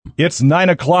It's 9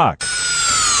 o'clock.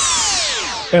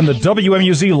 And the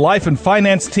WMUZ Life and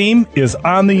Finance team is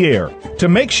on the air. To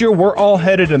make sure we're all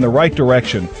headed in the right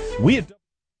direction, we have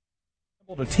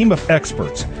assembled a team of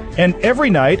experts. And every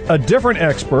night, a different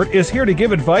expert is here to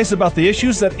give advice about the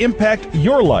issues that impact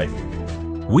your life.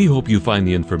 We hope you find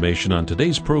the information on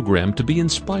today's program to be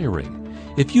inspiring.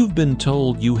 If you've been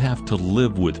told you have to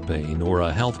live with pain or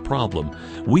a health problem,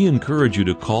 we encourage you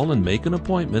to call and make an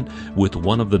appointment with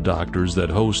one of the doctors that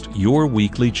host your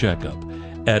weekly checkup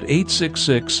at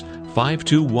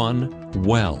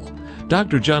 866-521-WELL.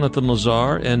 Dr. Jonathan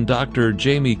Lazar and Dr.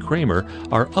 Jamie Kramer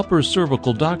are upper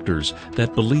cervical doctors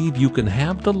that believe you can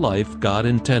have the life God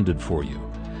intended for you.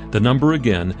 The number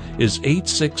again is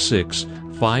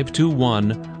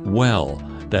 866-521-WELL.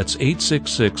 That's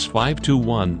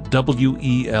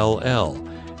 866-521-WELL.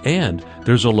 And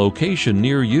there's a location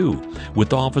near you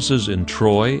with offices in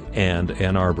Troy and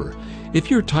Ann Arbor. If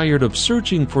you're tired of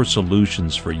searching for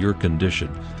solutions for your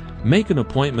condition, make an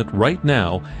appointment right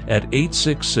now at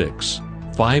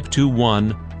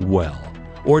 866-521-WELL.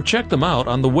 Or check them out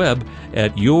on the web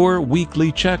at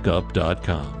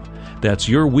yourweeklycheckup.com. That's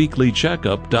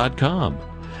yourweeklycheckup.com.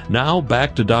 Now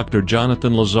back to Dr.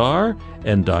 Jonathan Lazar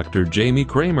and Dr. Jamie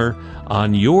Kramer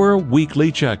on Your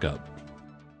Weekly Checkup.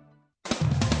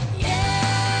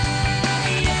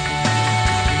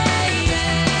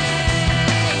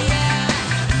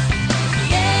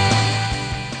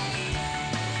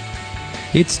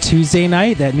 It's Tuesday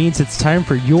night. That means it's time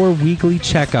for Your Weekly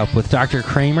Checkup with Dr.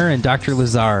 Kramer and Dr.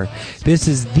 Lazar. This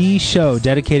is the show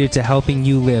dedicated to helping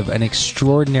you live an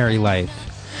extraordinary life.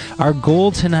 Our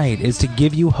goal tonight is to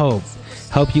give you hope,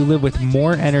 help you live with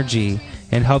more energy,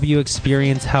 and help you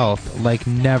experience health like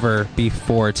never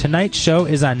before. Tonight's show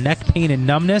is on neck pain and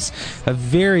numbness, a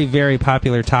very, very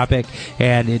popular topic,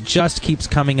 and it just keeps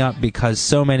coming up because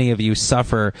so many of you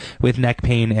suffer with neck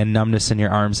pain and numbness in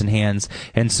your arms and hands.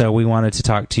 And so we wanted to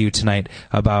talk to you tonight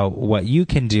about what you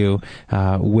can do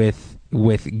with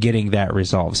getting that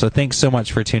resolved. So thanks so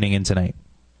much for tuning in tonight.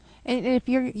 And if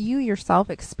you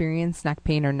yourself experience neck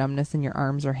pain or numbness in your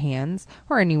arms or hands,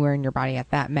 or anywhere in your body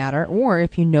at that matter, or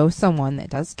if you know someone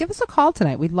that does, give us a call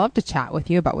tonight. We'd love to chat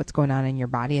with you about what's going on in your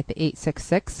body at the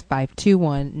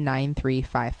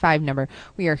 866-521-9355 number.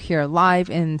 We are here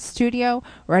live in studio,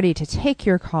 ready to take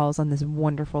your calls on this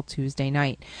wonderful Tuesday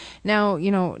night. Now,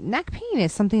 neck pain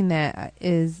is something that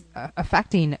is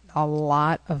affecting a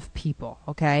lot of people,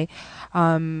 okay?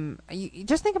 You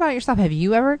just think about it yourself. Have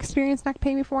you ever experienced neck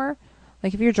pain before?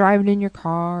 Like if you're driving in your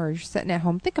car or you're sitting at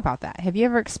home, think about that. Have you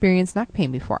ever experienced neck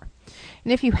pain before?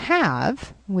 And if you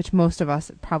have, which most of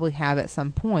us probably have at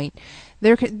some point,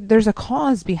 there's a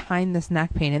cause behind this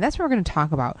neck pain, and that's what we're going to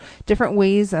talk about. Different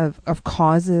ways of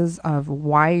causes of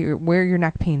where your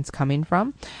neck pain's coming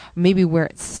from, maybe where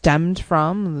it stemmed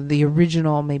from, the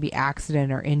original maybe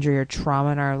accident or injury or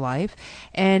trauma in our life,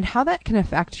 and how that can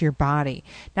affect your body,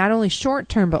 not only short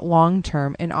term but long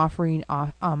term, and offering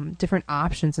different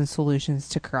options and solutions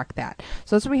to correct that.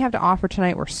 So that's what we have to offer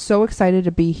tonight. We're so excited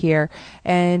to be here,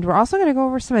 and we're also going to go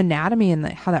over some anatomy and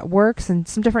how that works and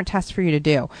some different tests for you to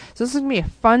do. So this is going to be a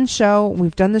fun show.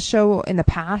 We've done this show in the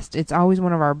past. It's always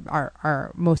one of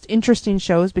our most interesting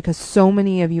shows because so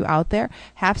many of you out there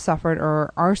have suffered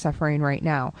or are suffering right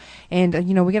now. And,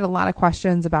 we get a lot of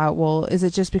questions about, well, is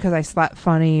it just because I slept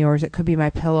funny or it could be my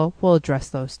pillow? We'll address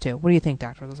those too. What do you think,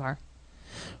 Dr. Lazar?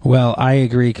 Well, I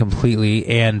agree completely.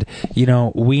 And,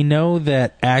 we know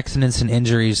that accidents and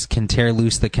injuries can tear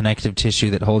loose the connective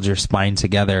tissue that holds your spine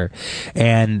together.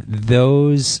 And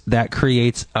that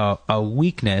creates a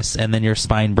weakness, and then your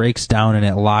spine breaks down and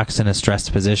it locks in a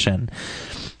stressed position.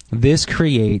 This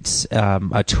creates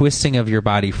a twisting of your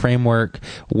body framework.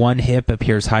 One hip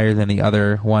appears higher than the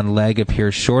other. One leg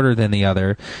appears shorter than the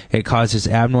other. It causes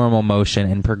abnormal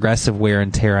motion and progressive wear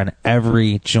and tear on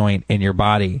every joint in your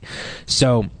body.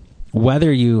 So whether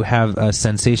you have a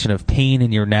sensation of pain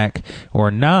in your neck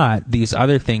or not, these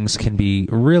other things can be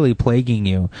really plaguing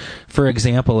you. For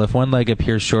example, if one leg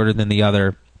appears shorter than the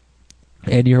other,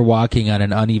 and you're walking on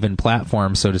an uneven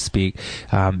platform, so to speak,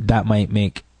 that might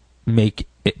make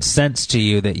sense to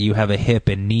you that you have a hip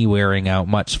and knee wearing out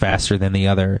much faster than the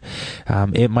other.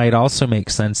 It might also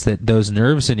make sense that those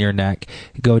nerves in your neck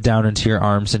go down into your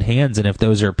arms and hands, and if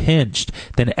those are pinched,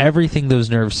 then everything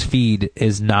those nerves feed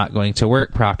is not going to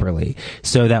work properly.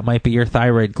 So that might be your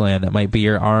thyroid gland, that might be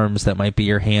your arms, that might be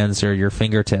your hands or your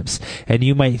fingertips, and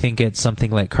you might think it's something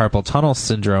like carpal tunnel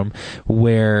syndrome,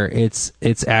 where it's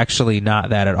actually not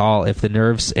that at all. If the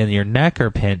nerves in your neck are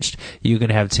pinched, you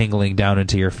can have tingling down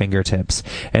into your fingertips.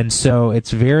 And so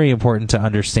it's very important to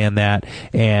understand that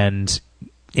and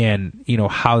and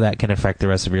how that can affect the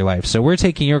rest of your life. So we're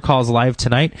taking your calls live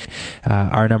tonight.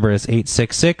 Our number is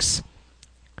 866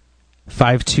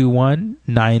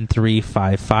 521-9355,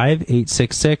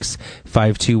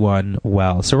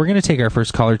 866-521-WELL. So we're going to take our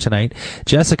first caller tonight.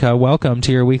 Jessica, welcome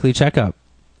to your weekly checkup.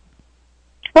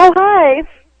 Oh, hi.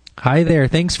 Hi there.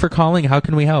 Thanks for calling. How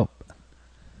can we help?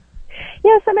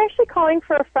 Yes, I'm actually calling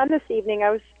for a friend this evening. I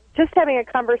was just having a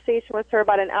conversation with her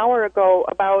about an hour ago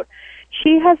about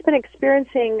she has been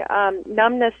experiencing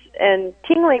numbness and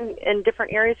tingling in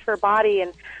different areas of her body,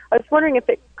 and I was wondering if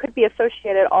it could be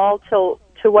associated all to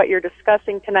what you're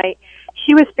discussing tonight.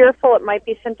 She was fearful it might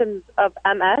be symptoms of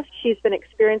MS. She's been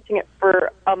experiencing it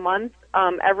for a month.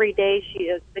 Every day she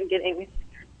has been getting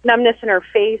numbness in her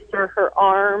face or her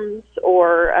arms,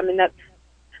 that's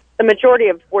the majority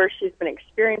of where she's been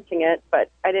experiencing it,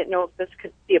 but I didn't know if this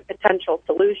could be a potential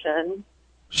solution.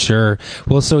 Sure.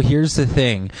 Well, so here's the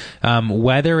thing.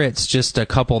 Whether it's just a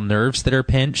couple nerves that are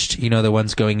pinched, the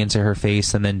ones going into her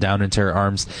face and then down into her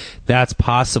arms, that's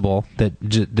possible that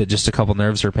just a couple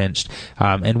nerves are pinched.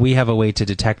 And we have a way to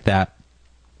detect that.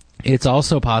 It's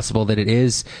also possible that it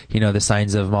is, the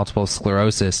signs of multiple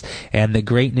sclerosis. And the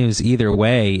great news either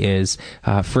way is,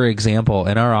 for example,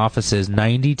 in our offices,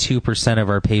 92% of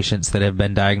our patients that have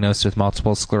been diagnosed with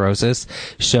multiple sclerosis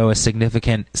show a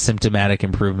significant symptomatic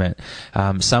improvement.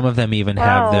 Some of them even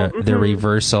have the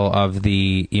reversal of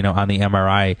the, on the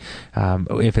MRI.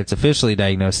 If it's officially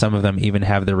diagnosed, some of them even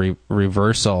have the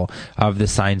reversal of the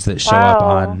signs that show up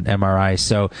on MRI.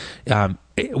 So,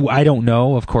 I don't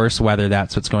know, of course, whether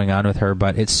that's what's going on with her,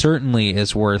 but it certainly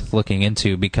is worth looking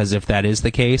into, because if that is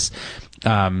the case,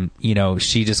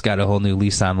 she just got a whole new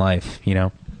lease on life,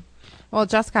 Well,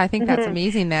 Jessica, I think that's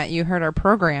amazing that you heard our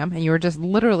program and you were just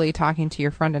literally talking to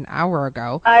your friend an hour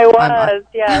ago. I was,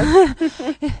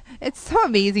 yes. It's so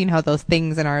amazing how those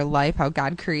things in our life, how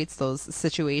God creates those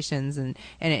situations, and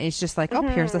it's just like, oh,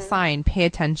 here's a sign, pay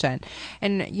attention.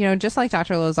 And, just like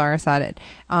Dr. Lazar said it,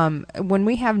 when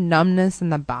we have numbness in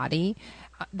the body,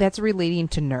 that's relating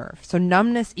to nerve. So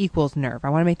numbness equals nerve. I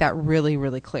want to make that really,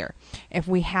 really clear. If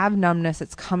we have numbness,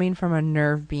 it's coming from a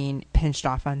nerve being pinched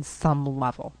off on some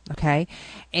level. Okay.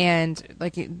 And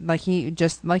like he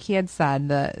had said,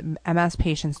 the MS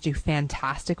patients do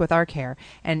fantastic with our care.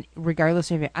 And regardless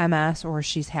if you have MS or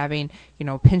she's having,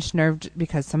 pinched nerve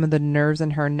because some of the nerves in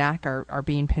her neck are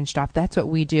being pinched off, that's what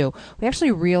we do. We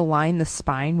actually realign the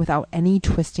spine without any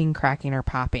twisting, cracking, or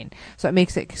popping. So it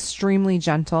makes it extremely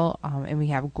gentle, and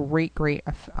we have great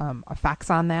effects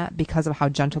on that because of how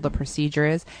gentle the procedure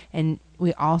is. And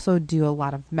we also do a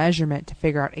lot of measurement to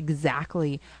figure out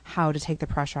exactly how to take the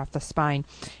pressure off the spine.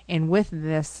 And with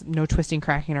this, no twisting,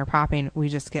 cracking, or popping, we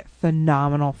just get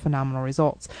phenomenal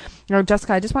results. Now,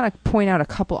 Jessica, I just want to point out a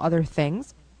couple other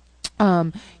things.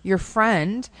 Your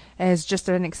friend has just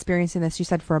been experiencing this, you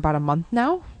said, for about a month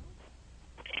now?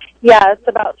 Yeah, it's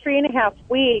about 3.5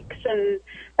 weeks, and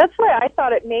that's why I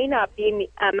thought it may not be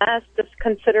MS, just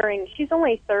considering she's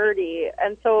only 30,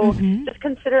 and so just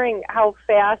considering how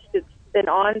fast it's been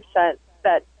onset,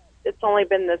 that it's only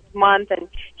been this month, and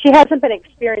she hasn't been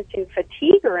experiencing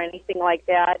fatigue or anything like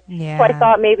that. Yeah. So I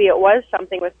thought maybe it was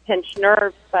something with pinched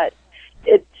nerves, but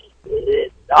it's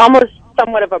almost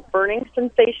somewhat of a burning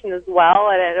sensation as well,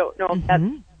 and I don't know if that's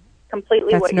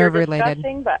completely what you're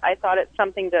discussing, but I thought it's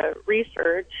something to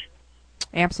research.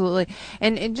 Absolutely.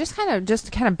 And just kind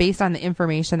of based on the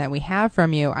information that we have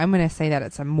from you, I'm going to say that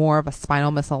it's more of a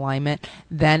spinal misalignment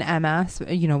than MS.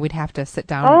 We'd have to sit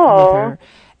down with her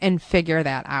and figure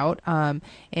that out.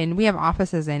 And we have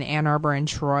offices in Ann Arbor and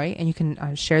Troy, and you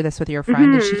can share this with your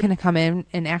friend, and she can come in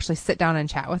and actually sit down and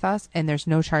chat with us, and there's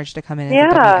no charge to come in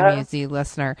as a WMUZ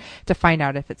listener to find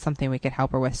out if it's something we could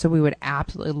help her with. So we would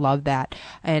absolutely love that.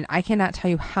 And I cannot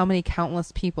tell you how many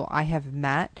countless people I have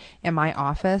met in my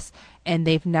office, and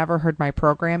they've never heard my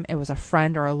program. It was a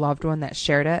friend or a loved one that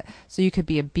shared it, so you could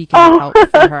be a beacon of help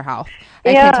for her health.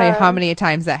 I can't tell you how many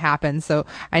times that happens, so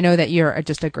I know that you're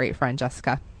just a great friend,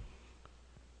 Jessica.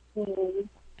 Good.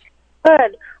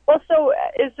 Well, so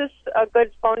is this a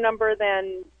good phone number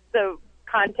then, the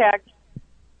contact?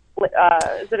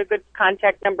 Is it a good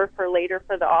contact number for later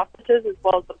for the offices as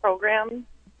well as the program?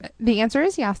 The answer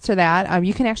is yes to that.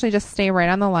 You can actually just stay right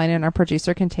on the line, and our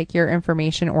producer can take your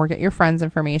information or get your friend's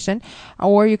information,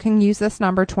 or you can use this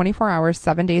number 24 hours,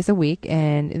 7 days a week,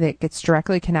 and it gets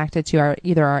directly connected to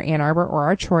either our Ann Arbor or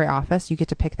our Troy office. You get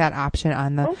to pick that option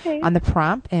on the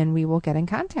prompt, and we will get in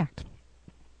contact.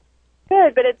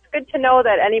 Good, but it's good to know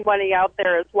that anybody out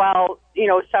there as well,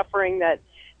 suffering, that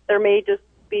there may just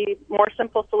be more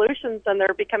simple solutions than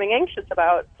they're becoming anxious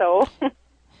about. So,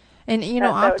 and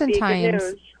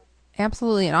oftentimes,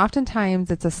 Absolutely. And oftentimes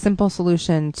it's a simple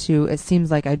solution to, it seems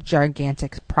like a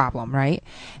gigantic problem, right?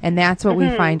 And that's what we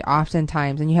find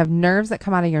oftentimes. And you have nerves that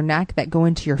come out of your neck that go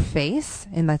into your face.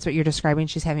 And that's what you're describing.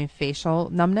 She's having facial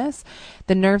numbness.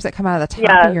 The nerves that come out of the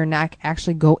top of your neck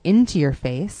actually go into your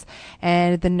face.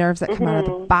 And the nerves that come out of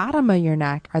the bottom of your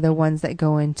neck are the ones that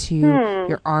go into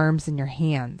your arms and your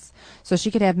hands. So she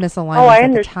could have misalignments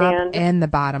at the top and the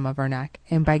bottom of her neck.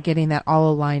 And by getting that all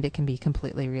aligned, it can be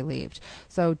completely relieved.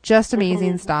 So just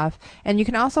amazing stuff. And you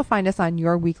can also find us on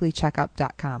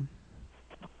yourweeklycheckup.com.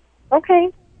 Okay.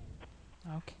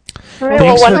 Okay. Right,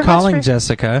 Thanks for calling,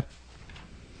 Jessica.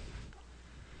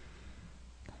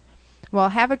 Well,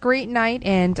 have a great night,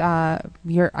 and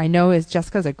I know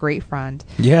Jessica's a great friend.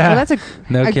 Yeah, so that's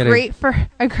kidding.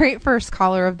 a great first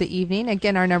caller of the evening.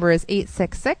 Again, our number is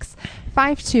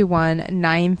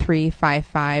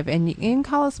 866-521-9355, and you can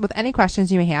call us with any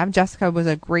questions you may have. Jessica was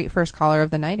a great first caller of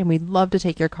the night, and we'd love to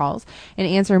take your calls and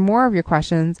answer more of your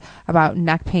questions about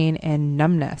neck pain and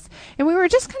numbness. And we were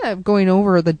just kind of going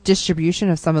over the distribution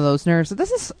of some of those nerves. So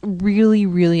this is really,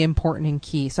 really important and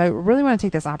key. So I really want to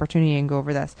take this opportunity and go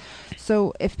over this.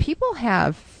 So if people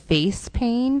have face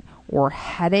pain or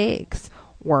headaches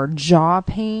or jaw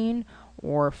pain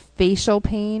or facial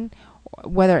pain,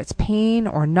 whether it's pain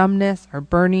or numbness or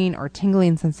burning or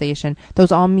tingling sensation,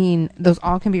 those all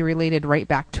can be related right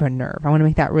back to a nerve. I want to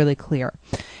make that really clear.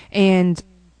 And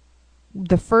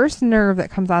the first nerve that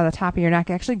comes out of the top of your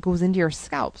neck actually goes into your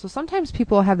scalp. So sometimes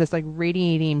people have this like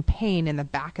radiating pain in the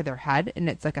back of their head, and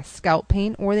it's like a scalp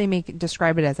pain, or they may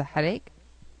describe it as a headache.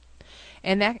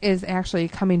 And that is actually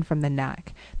coming from the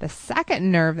neck. The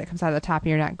second nerve that comes out of the top of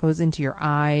your neck goes into your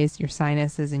eyes, your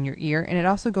sinuses, and your ear. And it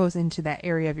also goes into that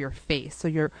area of your face, so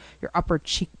your upper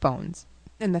cheekbones.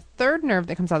 And the third nerve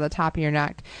that comes out of the top of your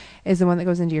neck is the one that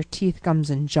goes into your teeth,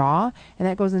 gums, and jaw, and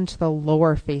that goes into the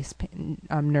lower face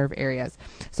nerve areas.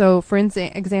 So, for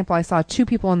example, I saw two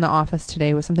people in the office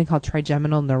today with something called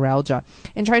trigeminal neuralgia.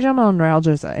 And trigeminal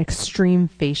neuralgia is an extreme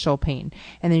facial pain.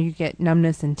 And then you get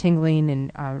numbness and tingling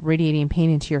and radiating pain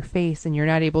into your face, and you're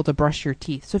not able to brush your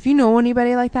teeth. So if you know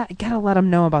anybody like that, you got to let them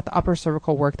know about the upper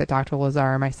cervical work that Dr.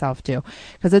 Lazar and myself do,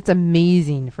 because it's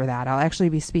amazing for that. I'll actually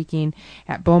be speaking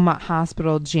at Beaumont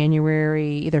Hospital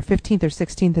January either 15th or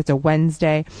 16th. It's a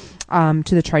Wednesday, to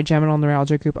the trigeminal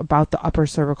neuralgia group about the upper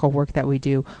cervical work that we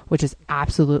do, which is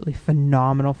absolutely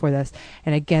phenomenal for this.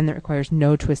 And again, that requires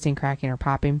no twisting, cracking, or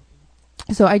popping.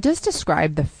 So I just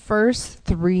described the first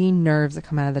three nerves that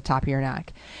come out of the top of your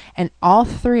neck, and all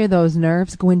three of those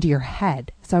nerves go into your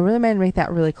head. So I really want to make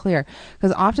that really clear,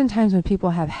 because oftentimes when people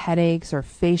have headaches or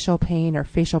facial pain or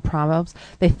facial problems,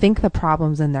 they think the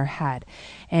problem's in their head.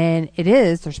 And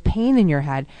there's pain in your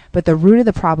head, but the root of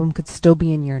the problem could still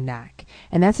be in your neck.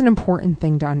 And that's an important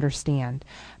thing to understand,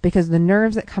 because the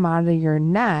nerves that come out of your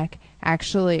neck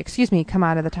come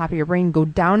out of the top of your brain, go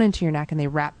down into your neck, and they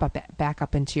wrap back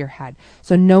up into your head.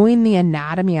 So knowing the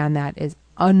anatomy on that is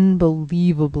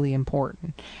unbelievably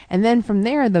important. And then from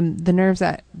there, the nerves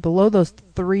that below those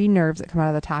three nerves that come out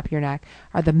of the top of your neck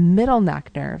are the middle neck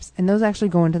nerves, and those actually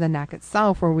go into the neck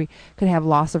itself, where we could have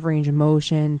loss of range of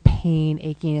motion, pain,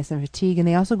 achiness, and fatigue. And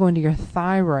they also go into your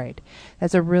thyroid.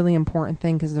 That's a really important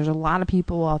thing, because there's a lot of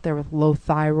people out there with low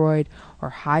thyroid or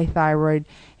high thyroid,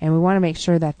 and we want to make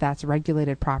sure that that's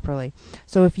regulated properly.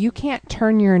 So if you can't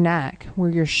turn your neck where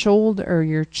your shoulder or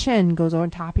your chin goes on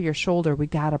top of your shoulder, we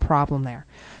got a problem there.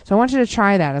 So I want you to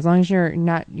try that, as long as you're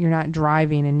not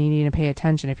driving and needing to pay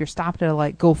attention. If you're stopped at a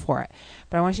light, go for it.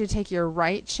 But I want you to take your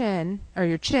right chin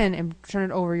and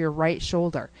turn it over your right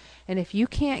shoulder. And if you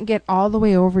can't get all the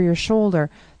way over your shoulder,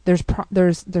 there's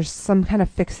some kind of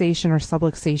fixation or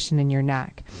subluxation in your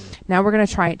neck. Now we're going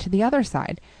to try it to the other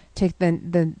side. Take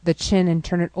the chin and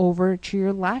turn it over to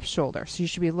your left shoulder. So you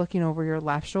should be looking over your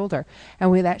left shoulder.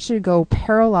 And that should go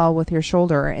parallel with your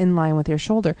shoulder, or in line with your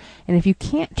shoulder. And if you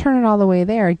can't turn it all the way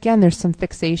there, again, there's some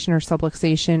fixation or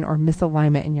subluxation or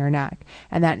misalignment in your neck.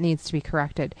 And that needs to be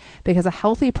corrected, because a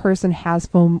healthy person has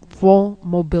full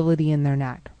mobility in their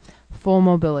neck. Full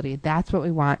mobility. That's what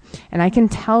we want. And I can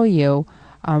tell you,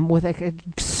 with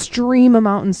extreme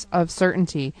amounts of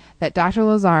certainty, that Dr.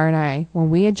 Lazar and I, when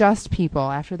we adjust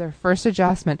people after their first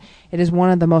adjustment, it is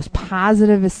one of the most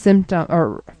positive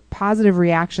positive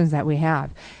reactions that we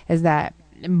have, is that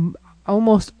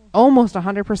almost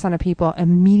 100% of people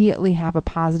immediately have a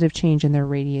positive change in their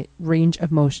range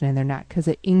of motion in their neck, because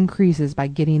it increases by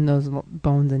getting those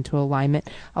bones into alignment,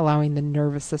 allowing the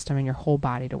nervous system in your whole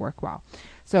body to work well.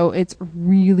 So it's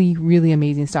really, really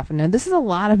amazing stuff. And now this is a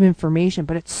lot of information,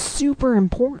 but it's super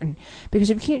important because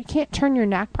if you can't turn your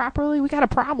neck properly, we got a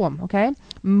problem, okay?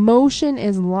 Motion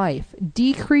is life.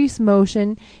 Decreased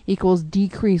motion equals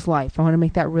decreased life. I want to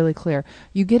make that really clear.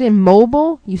 You get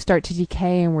immobile, you start to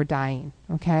decay, and we're dying,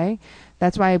 okay?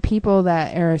 That's why people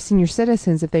that are senior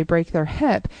citizens, if they break their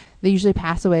hip, they usually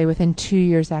pass away within 2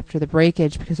 years after the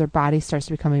breakage because their body starts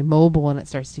to become immobile and it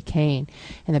starts decaying,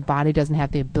 and the body doesn't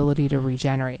have the ability to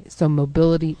regenerate. So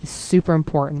mobility is super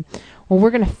important. Well, we're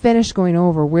going to finish going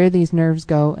over where these nerves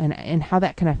go and how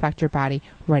that can affect your body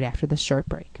right after this short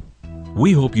break.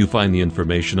 We hope you find the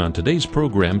information on today's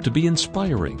program to be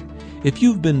inspiring. If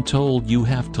you've been told you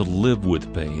have to live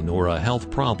with pain or a health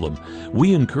problem,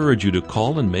 we encourage you to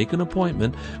call and make an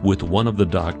appointment with one of the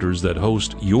doctors that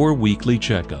host your weekly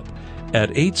checkup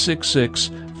at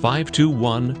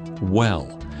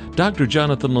 866-521-WELL. Dr.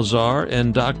 Jonathan Lazar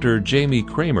and Dr. Jamie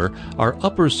Kramer are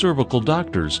upper cervical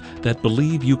doctors that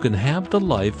believe you can have the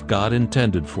life God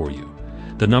intended for you.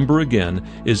 The number again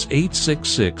is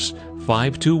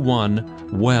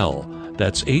 866-521-WELL.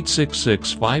 That's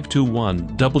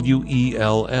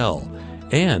 866-521-WELL.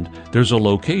 And there's a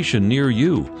location near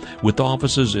you with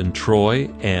offices in Troy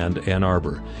and Ann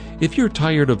Arbor. If you're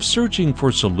tired of searching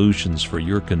for solutions for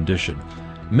your condition,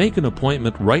 make an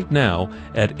appointment right now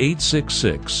at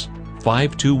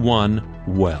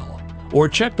 866-521-WELL. Or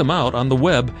check them out on the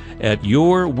web at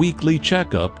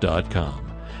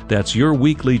yourweeklycheckup.com. That's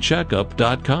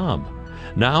yourweeklycheckup.com.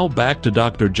 Now back to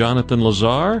Dr. Jonathan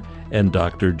Lazar and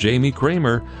Dr. Jamie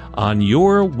Kramer on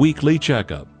Your Weekly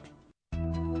Checkup.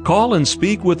 Call and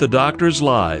speak with the doctors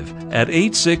live at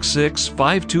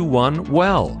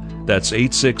 866-521-WELL. That's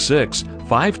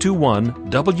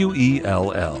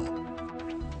 866-521-WELL.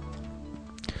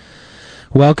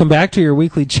 Welcome back to your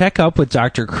weekly checkup with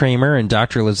Dr. Kramer and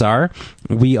Dr. Lazar.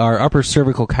 We are upper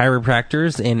cervical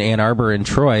chiropractors in Ann Arbor and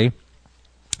Troy.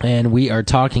 And we are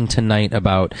talking tonight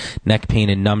about neck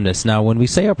pain and numbness. Now, when we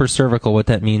say upper cervical, what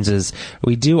that means is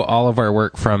we do all of our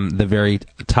work from the very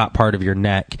top part of your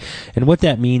neck. And what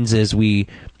that means is we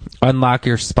unlock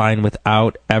your spine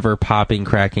without ever popping,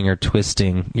 cracking, or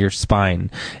twisting your spine.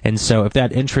 And so if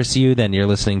that interests you, then you're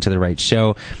listening to the right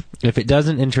show. If it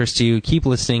doesn't interest you, keep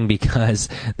listening because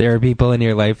there are people in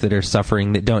your life that are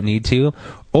suffering that don't need to,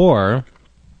 or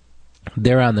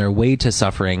they're on their way to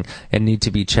suffering and need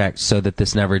to be checked so that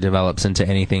this never develops into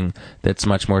anything that's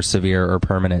much more severe or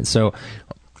permanent. So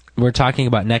we're talking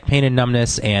about neck pain and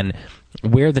numbness and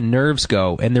where the nerves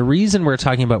go. And the reason we're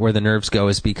talking about where the nerves go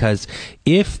is because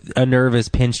if a nerve is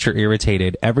pinched or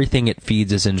irritated, everything it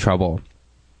feeds is in trouble.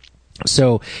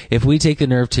 So if we take the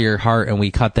nerve to your heart and we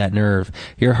cut that nerve,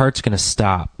 your heart's going to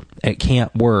stop. It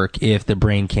can't work if the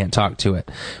brain can't talk to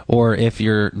it. Or if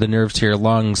the nerves to your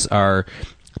lungs are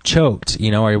choked,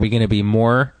 are we going to be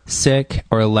more sick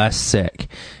or less sick?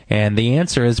 And the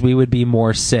answer is we would be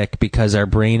more sick because our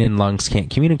brain and lungs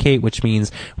can't communicate, which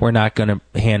means we're not going to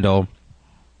handle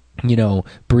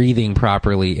breathing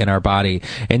properly in our body.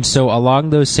 And so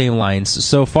along those same lines,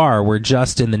 so far, we're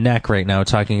just in the neck right now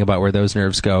talking about where those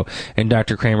nerves go. And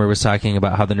Dr. Kramer was talking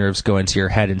about how the nerves go into your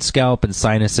head and scalp and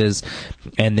sinuses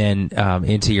and then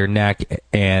into your neck.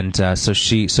 And so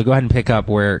go ahead and pick up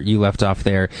where you left off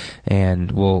there,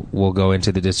 and we'll go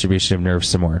into the distribution of nerves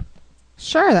some more.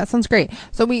 Sure, that sounds great.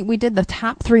 So we did the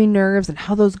top 3 nerves and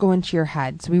how those go into your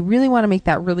head. So we really want to make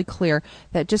that really clear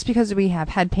that just because we have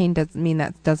head pain doesn't mean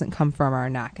that doesn't come from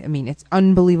our neck. I mean, it's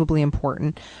unbelievably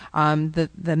important.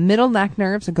 The middle neck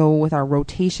nerves go with our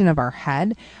rotation of our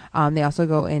head. They also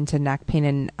go into neck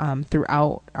pain and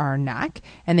throughout our neck,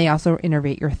 and they also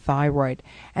innervate your thyroid.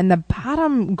 And the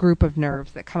bottom group of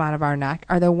nerves that come out of our neck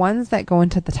are the ones that go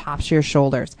into the tops of your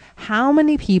shoulders. How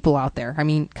many people out there, I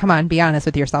mean, come on, be honest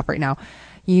with yourself right now.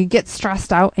 You get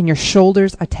stressed out and your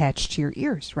shoulders attached to your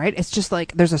ears, right? It's just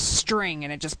like there's a string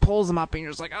and it just pulls them up and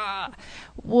you're just like, ah.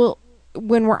 Well,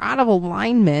 when we're out of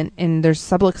alignment and there's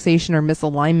subluxation or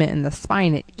misalignment in the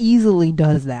spine, it easily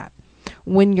does that.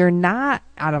 When you're not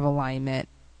out of alignment,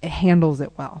 it handles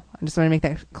it well. I just want to make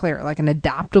that clear. Like an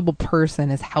adaptable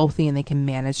person is healthy and they can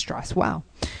manage stress well.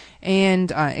 And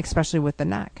especially with the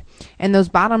neck. And those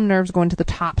bottom nerves go into the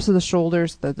tops of the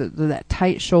shoulders, that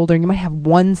tight shoulder. You might have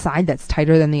one side that's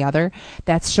tighter than the other.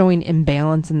 That's showing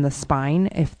imbalance in the spine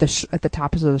if at the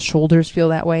tops of the shoulders feel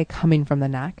that way coming from the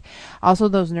neck. Also,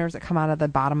 those nerves that come out of the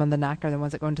bottom of the neck are the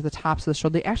ones that go into the tops of the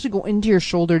shoulder. They actually go into your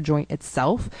shoulder joint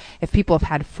itself. If people have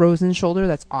had frozen shoulder,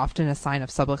 that's often a sign of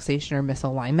subluxation or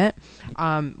misalignment.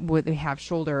 Where they have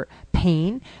shoulder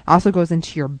pain. Also goes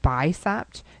into your bicep,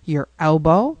 your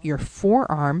elbow, your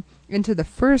forearm, into the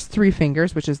first 3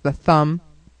 fingers, which is the thumb,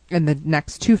 in the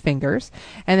next 2 fingers,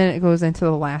 and then it goes into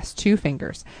the last 2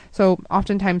 fingers. So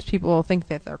oftentimes people think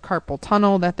that their carpal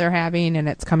tunnel that they're having and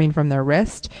it's coming from their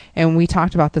wrist. And we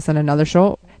talked about this in another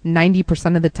show.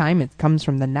 90% of the time it comes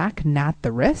from the neck, not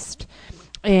the wrist.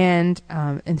 And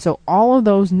so all of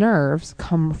those nerves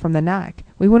come from the neck.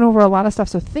 We went over a lot of stuff.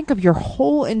 So think of your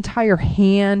whole entire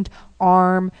hand,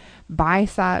 arm,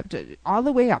 bicep, all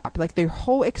the way up, like the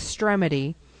whole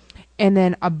extremity. And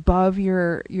then above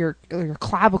your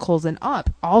clavicles and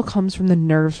up, all comes from the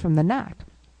nerves from the neck.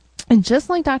 And just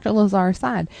like Dr. Lazar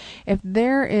said, if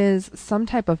there is some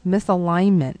type of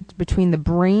misalignment between the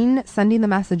brain sending the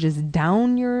messages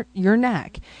down your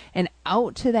neck and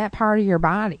out to that part of your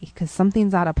body, because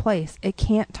something's out of place, it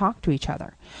can't talk to each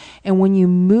other. And when you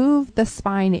move the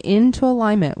spine into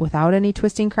alignment without any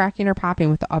twisting, cracking, or popping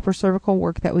with the upper cervical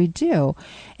work that we do,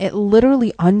 it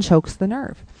literally unchokes the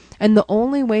nerve. And the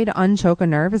only way to unchoke a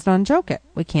nerve is to unchoke it.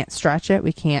 We can't stretch it.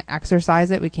 We can't exercise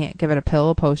it. We can't give it a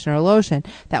pill, a potion, or a lotion.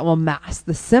 That will mask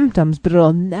the symptoms, but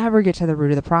it'll never get to the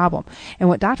root of the problem. And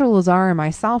what Dr. Lazar and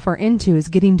myself are into is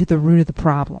getting to the root of the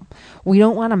problem. We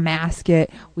don't want to mask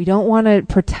it. We don't want to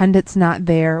pretend it's not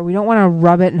there. We don't want to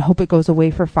rub it and hope it goes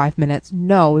away for 5 minutes.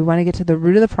 No, we want to get to the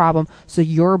root of the problem so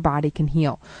your body can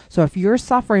heal. So if you're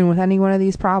suffering with any one of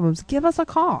these problems, give us a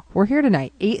call. We're here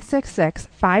tonight,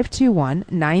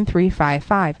 866-521-9355.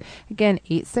 Again,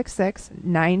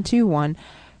 866-921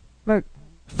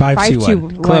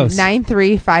 Close.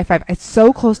 9355. It's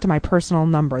so close to my personal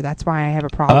number. That's why I have a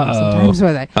problem sometimes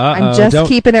with it. I'm just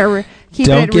keeping it real.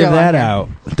 Don't give that out.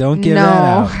 Don't give that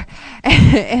out.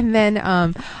 And then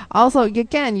also,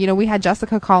 again, we had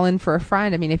Jessica call in for a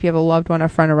friend. I mean, if you have a loved one, a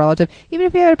friend, a relative, even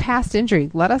if you have a past injury,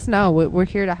 let us know. We're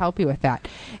here to help you with that.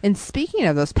 And speaking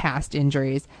of those past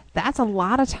injuries, that's a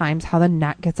lot of times how the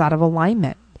neck gets out of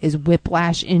alignment, is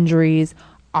whiplash injuries,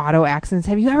 auto accidents.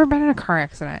 Have you ever been in a car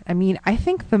accident? I mean, I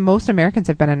think the most Americans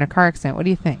have been in a car accident. What do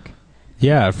you think?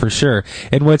 Yeah, for sure.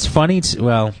 And what's funny,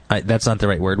 that's not the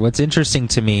right word. What's interesting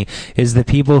to me is the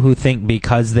people who think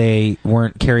because they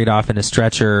weren't carried off in a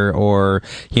stretcher or,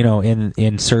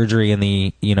 in surgery in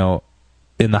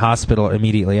the hospital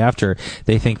immediately after,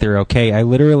 they think they're okay. I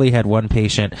literally had one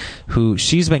patient who,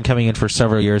 she's been coming in for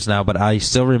several years now, but I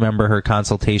still remember her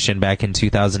consultation back in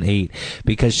 2008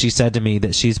 because she said to me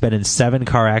that she's been in 7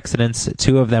 car accidents.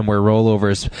 2 of them were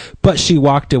rollovers, but she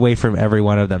walked away from every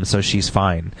one of them, so she's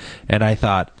fine. And I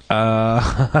thought,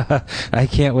 I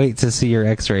can't wait to see your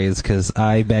x-rays because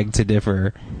I beg to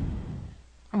differ.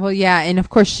 Well, yeah, and of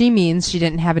course she means she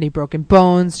didn't have any broken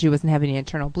bones, she wasn't having any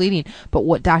internal bleeding, but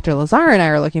what Dr. Lazar and I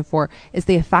are looking for is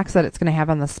the effects that it's going to have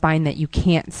on the spine that you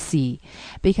can't see,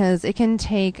 because it can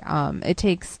take,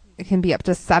 it can be up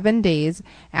to 7 days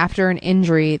after an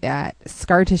injury that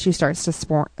scar tissue starts to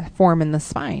form in the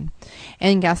spine.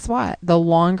 And guess what? The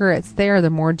longer it's there, the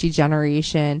more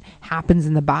degeneration happens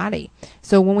in the body.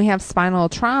 So when we have spinal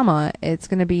trauma, it's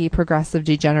going to be progressive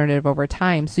degenerative over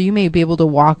time. So you may be able to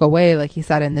walk away, like he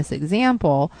said in this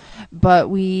example, but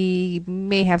we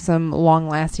may have some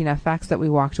long-lasting effects that we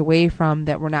walked away from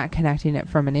that we're not connecting it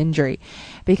from an injury.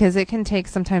 Because it can take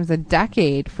sometimes a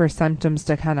decade for symptoms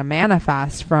to kind of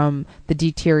manifest from the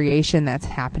deterioration that's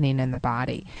happening in the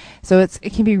body. So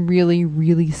it can be really,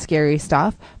 really scary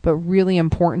stuff, but really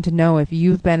important to know if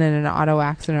you've been in an auto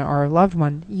accident or a loved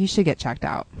one, you should get checked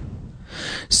out.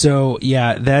 So,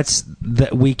 yeah,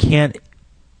 we can't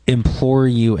implore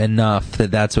you enough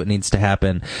that's what needs to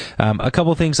happen. A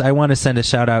couple things. I want to send a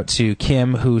shout out to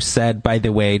Kim, who said, by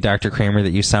the way, Dr. Kramer, that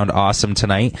you sound awesome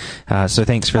tonight. So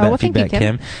thanks for that feedback,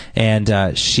 Kim. And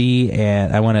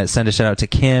I want to send a shout out to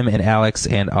Kim and Alex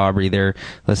and Aubrey. They're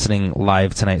listening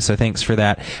live tonight. So thanks for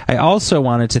that. I also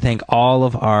wanted to thank all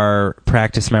of our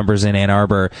practice members in Ann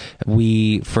Arbor.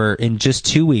 In just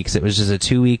 2 weeks, it was just a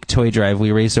 2-week toy drive.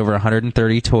 We raised over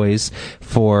 130 toys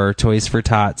for Toys for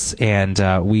Tots, and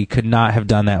we could not have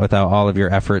done that without all of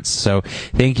your efforts. So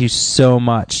thank you so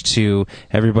much to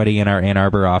everybody in our Ann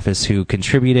Arbor office who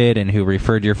contributed and who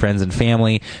referred your friends and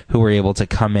family, who were able to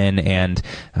come in and,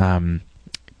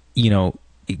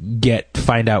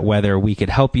 find out whether we could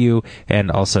help you and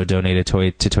also donate a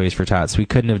toy to Toys for Tots. We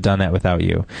couldn't have done that without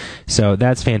you. So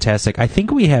that's fantastic. I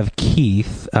think we have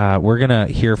Keith. We're going to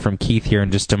hear from Keith here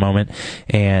in just a moment,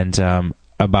 and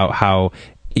about how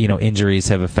injuries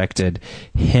have affected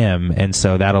him, and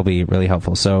so that'll be really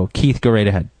helpful. So, Keith, go right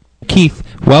ahead. Keith,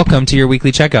 welcome to your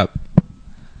weekly checkup.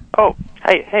 Oh,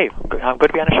 hey, I'm good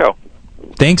to be on the show.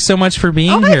 Thanks so much for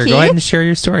being here. Keith. Go ahead and share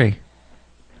your story.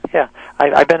 Yeah,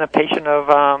 I've been a patient of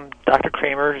Dr.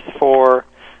 Kramer's for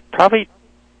probably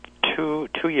two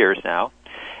years now,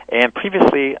 and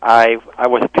previously I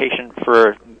was a patient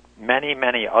for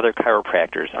many other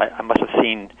chiropractors. I must have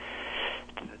seen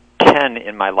 10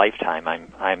 in my lifetime.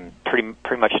 I'm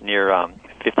pretty much near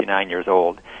 59 years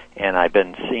old, and I've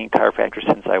been seeing chiropractors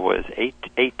since I was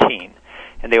 18.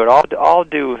 And they would all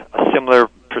do a similar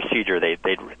procedure.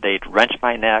 They'd wrench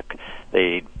my neck,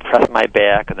 they'd press my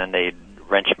back, and then they'd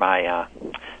wrench my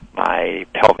my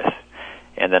pelvis.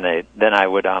 And then I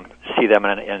would see them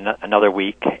in another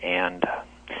week. And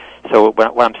so when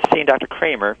I'm seeing Dr.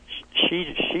 Kramer,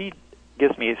 she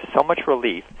gives me so much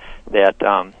relief that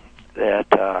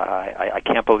I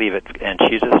can't believe it. And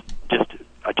she just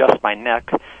adjusts my neck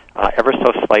ever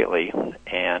so slightly,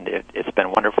 and it's been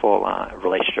a wonderful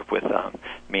relationship with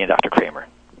me and Dr. Kramer.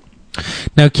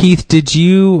 Now, Keith, did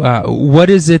you? What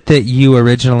is it that you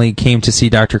originally came to see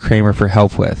Dr. Kramer for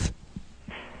help with?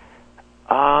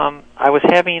 I was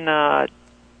having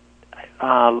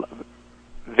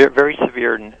very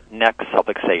severe neck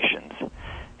subluxations,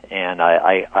 and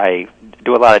I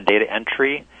do a lot of data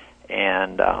entry,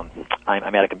 and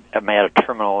I'm at a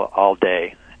terminal all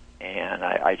day, and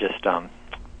I just so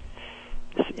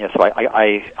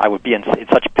I would be in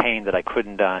such pain that I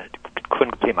couldn't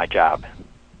complete my job.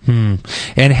 And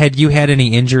had you had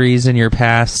any injuries in your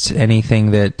past? Anything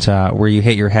that where you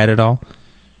hit your head at all?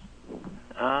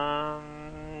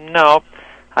 No,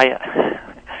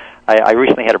 I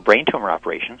recently had a brain tumor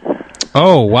operation.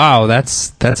 Oh wow,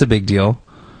 that's a big deal.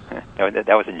 That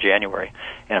was in January,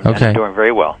 and I'm doing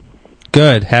very well.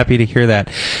 Good, happy to hear that.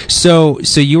 So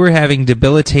you were having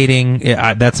debilitating.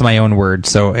 That's my own word.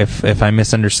 So if I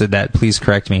misunderstood that, please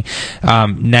correct me.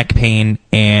 Neck pain,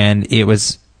 and it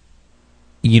was.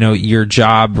 Your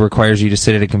job requires you to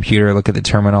sit at a computer, look at the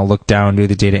terminal, look down, do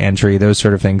the data entry, those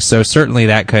sort of things. So certainly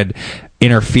that could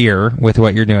interfere with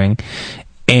what you're doing.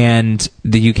 And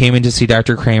you came in to see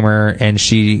Dr. Kramer, and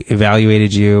she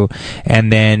evaluated you,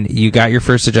 and then you got your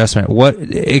first adjustment.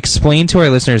 Explain to our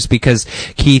listeners, because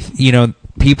Keith,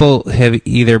 people have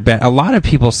either been, a lot of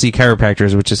people see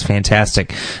chiropractors, which is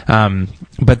fantastic,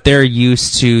 but they're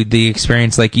used to the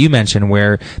experience like you mentioned,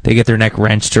 where they get their neck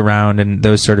wrenched around and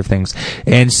those sort of things.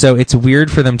 And so it's weird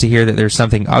for them to hear that there's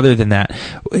something other than that.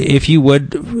 If you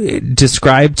would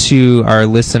describe to our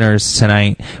listeners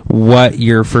tonight what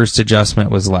your first adjustment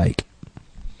was like.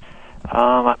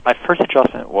 My first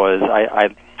adjustment was, I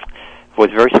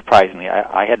was very surprisingly,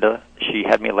 she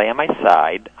had me lay on my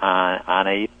side on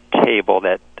a table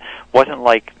that wasn't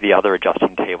like the other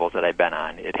adjusting tables that I've been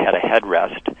on. It had a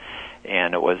headrest,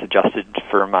 and it was adjusted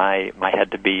for my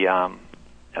head to be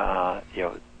to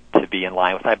be in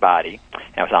line with my body.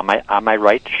 And it was on my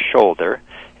right shoulder,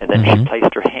 and then she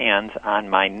placed her hands on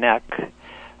my neck,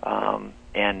 and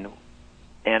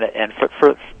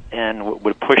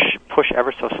would push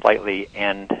ever so slightly,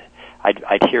 and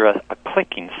I'd hear a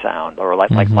clicking sound, or like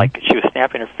she was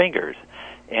snapping her fingers.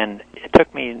 And it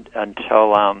took me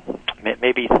until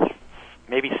maybe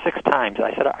 6 times.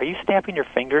 I said, "Are you snapping your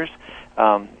fingers?"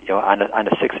 On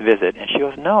the 6th visit, and she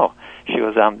goes, "No." She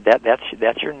goes,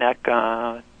 "That's your neck,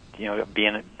 going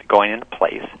into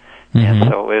place." And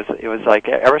so it was like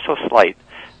ever so slight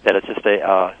that it's just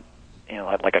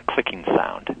like a clicking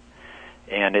sound,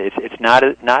 and it's not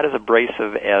as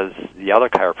abrasive as the other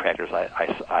chiropractors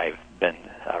I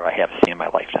have seen in my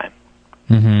lifetime.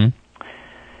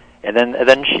 And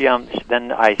then she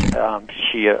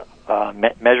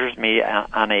measures me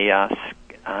on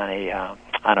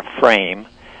a frame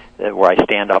where I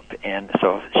stand up, and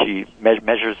so she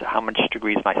measures how much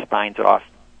degrees my spine's off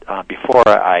before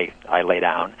I lay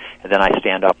down, and then I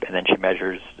stand up, and then she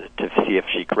measures to see if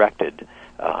she corrected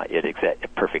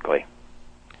it perfectly.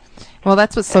 Well,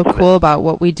 that's what's so cool about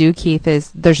what we do, Keith,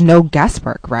 is there's no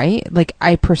guesswork, right? Like,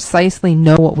 I precisely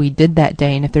know what we did that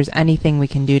day, and if there's anything we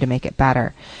can do to make it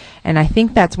better. And I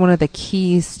think that's one of the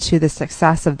keys to the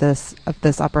success of this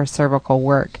upper cervical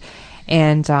work.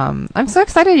 And I'm so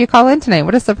excited you call in tonight.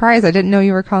 What a surprise. I didn't know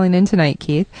you were calling in tonight,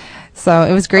 Keith. So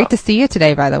it was great to see you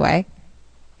today, by the way.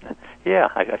 Yeah,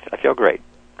 I feel great.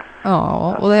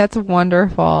 Oh, well, that's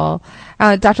wonderful.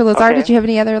 Dr. Lazar, did you have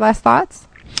any other last thoughts?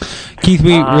 Keith,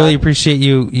 we really appreciate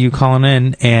you calling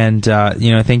in, and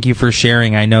thank you for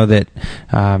sharing. I know that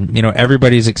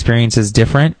everybody's experience is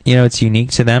different. It's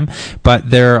unique to them, but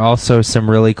there are also some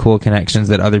really cool connections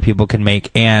that other people can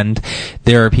make, and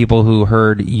there are people who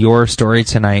heard your story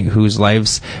tonight whose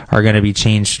lives are going to be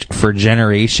changed for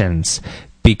generations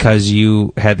because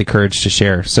you had the courage to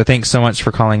share. So thanks so much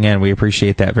for calling in. We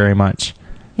appreciate that very much.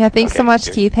 Yeah, thanks so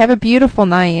much, Keith. Have a beautiful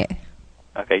night.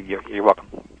 Okay, you're welcome.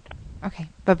 Okay,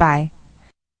 bye-bye.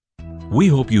 We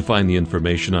hope you find the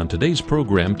information on today's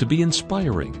program to be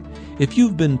inspiring. If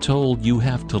you've been told you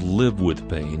have to live with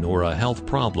pain or a health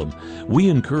problem, we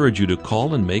encourage you to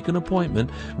call and make an appointment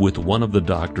with one of the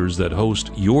doctors that host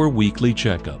your weekly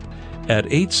checkup at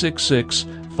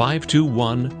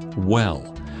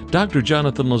 866-521-WELL. Dr.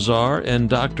 Jonathan Lazar and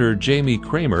Dr. Jamie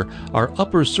Kramer are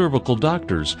upper cervical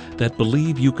doctors that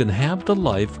believe you can have the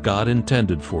life God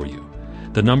intended for you.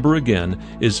 The number again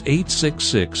is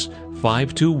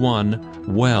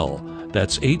 866-521-WELL.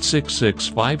 That's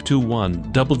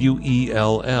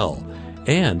 866-521-WELL.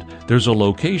 And there's a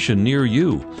location near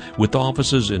you with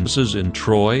offices in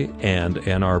Troy and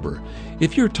Ann Arbor.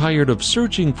 If you're tired of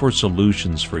searching for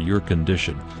solutions for your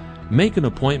condition, make an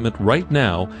appointment right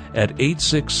now at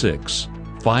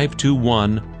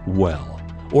 866-521-WELL.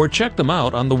 Or check them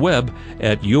out on the web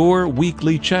at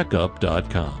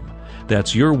yourweeklycheckup.com.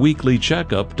 That's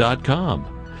yourweeklycheckup.com.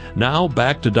 Now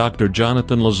back to Dr.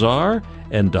 Jonathan Lazar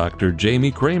and Dr.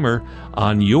 Jamie Kramer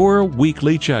on Your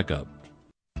Weekly Checkup.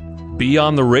 Be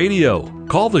on the radio.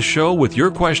 Call the show with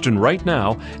your question right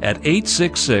now at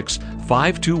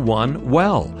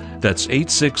 866-521-WELL. That's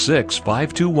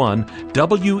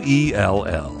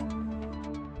 866-521-WELL.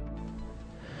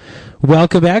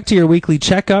 Welcome back to your weekly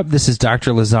checkup. This is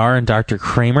Dr. Lazar and Dr.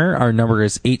 Kramer. Our number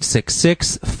is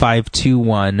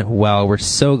 866-521-WELL. We're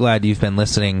so glad you've been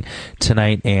listening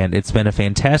tonight, and it's been a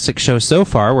fantastic show so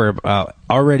far. We're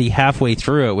already halfway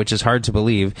through it, which is hard to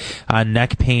believe, on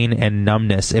neck pain and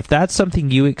numbness. If that's something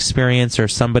you experience or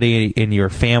somebody in your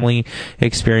family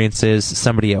experiences,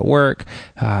 somebody at work,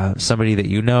 somebody that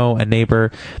you know, a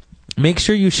neighbor, make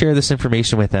sure you share this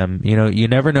information with them. You know, you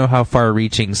never know how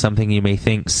far-reaching something you may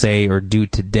think, say, or do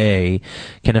today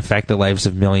can affect the lives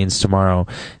of millions tomorrow.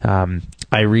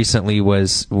 I recently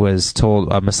was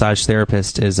told a massage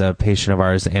therapist is a patient of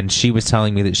ours, and she was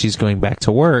telling me that she's going back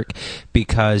to work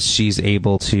because she's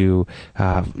able to,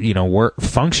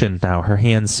 function now. Her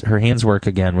hands work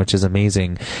again, which is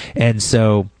amazing. And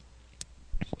so,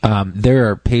 there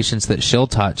are patients that she'll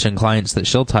touch and clients that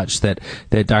she'll touch that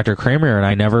Dr. Kramer and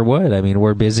I never would. I mean,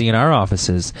 we're busy in our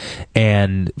offices,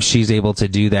 and she's able to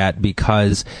do that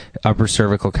because upper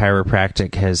cervical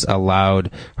chiropractic has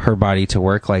allowed her body to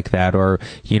work like that. Or,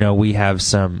 we have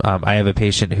I have a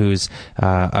patient who's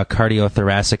a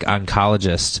cardiothoracic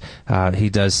oncologist.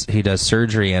 He does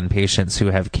surgery on patients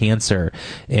who have cancer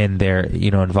in their,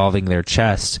 involving their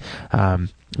chest.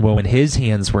 Well, when his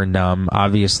hands were numb,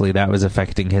 obviously that was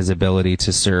affecting his ability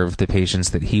to serve the patients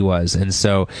that he was. And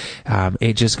so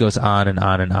it just goes on and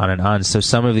on and on and on. So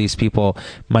some of these people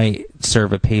might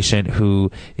serve a patient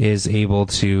who is able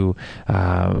to,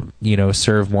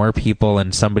 serve more people,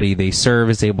 and somebody they serve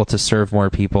is able to serve more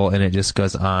people, and it just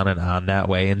goes on and on that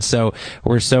way. And so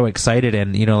we're so excited.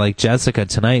 And, like Jessica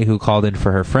tonight, who called in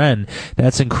for her friend,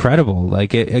 that's incredible.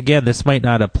 Like, again, this might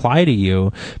not apply to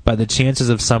you, but the chances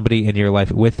of somebody in your life,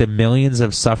 with the millions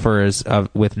of sufferers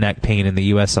with neck pain in the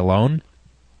U.S. alone,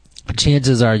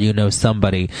 chances are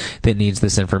somebody that needs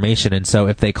this information. And so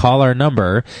if they call our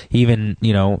number, even,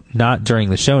 not during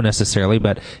the show necessarily,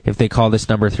 but if they call this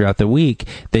number throughout the week,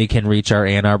 they can reach our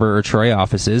Ann Arbor or Troy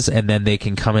offices, and then they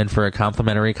can come in for a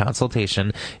complimentary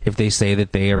consultation if they say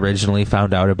that they originally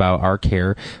found out about our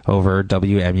care over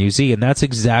WMUZ. And that's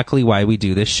exactly why we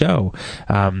do this show.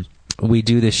 We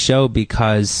do this show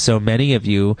because so many of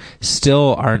you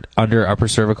still aren't under upper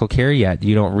cervical care yet.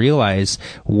 You don't realize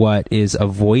what is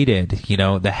avoided,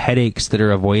 the headaches that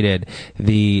are avoided,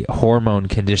 the hormone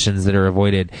conditions that are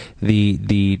avoided,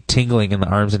 the tingling in the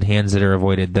arms and hands that are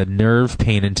avoided, the nerve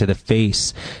pain into the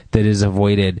face that is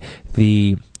avoided,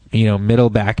 the middle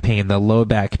back pain, the low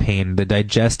back pain, the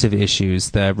digestive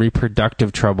issues, the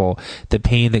reproductive trouble, the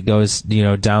pain that goes,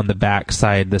 down the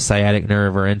backside, the sciatic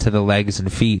nerve, or into the legs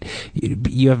and feet.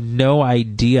 You have no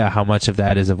idea how much of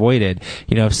that is avoided.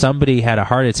 If somebody had a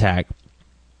heart attack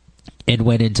and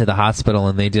went into the hospital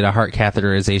and they did a heart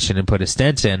catheterization and put a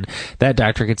stent in, that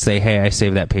doctor could say, hey, I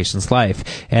saved that patient's life.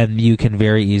 And you can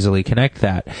very easily connect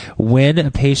that. When a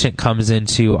patient comes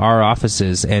into our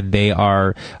offices and they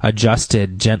are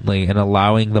adjusted gently and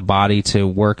allowing the body to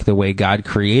work the way God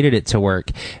created it to work,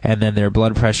 and then their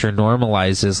blood pressure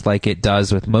normalizes like it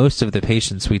does with most of the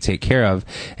patients we take care of,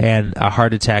 and a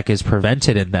heart attack is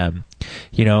prevented in them,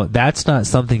 that's not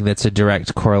something that's a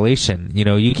direct correlation.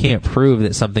 You can't prove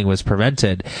that something was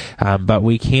prevented, but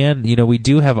we can, we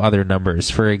do have other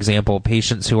numbers. For example,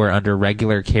 patients who are under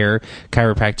regular care,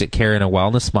 chiropractic care in a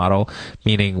wellness model,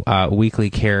 meaning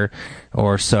weekly care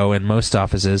or so in most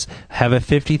offices, have a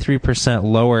 53%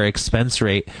 lower expense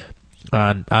rate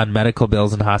on medical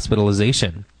bills and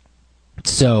hospitalization.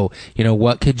 So,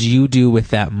 what could you do with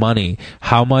that money?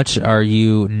 How much are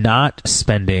you not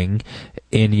spending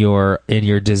in your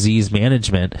disease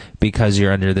management because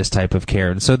you're under this type of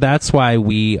care? And so that's why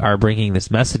we are bringing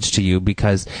this message to you,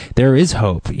 because there is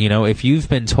hope. If you've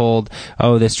been told,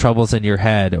 oh, this trouble's in your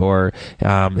head, or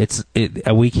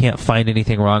we can't find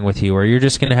anything wrong with you, or you're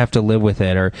just going to have to live with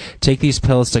it, or take these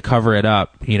pills to cover it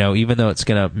up, even though it's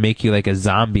going to make you like a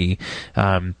zombie.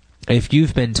 If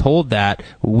you've been told that,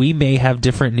 we may have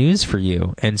different news for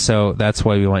you. And so that's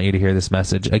why we want you to hear this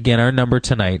message. Again, our number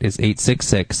tonight is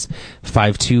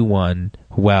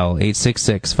 866-521-WELL,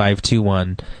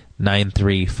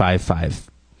 866-521-9355.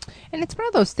 And it's one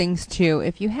of those things, too,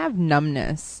 if you have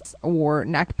numbness or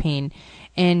neck pain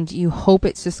and you hope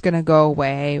it's just going to go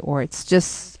away, or it's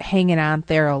just hanging out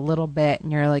there a little bit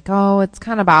and you're like, oh, it's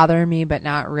kind of bothering me, but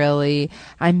not really.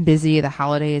 I'm busy. The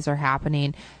holidays are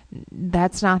happening.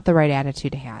 That's not the right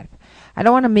attitude to have. I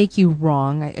don't want to make you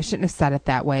wrong. I shouldn't have said it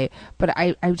that way, but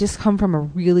I just come from a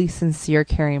really sincere,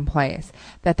 caring place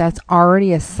that's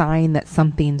already a sign that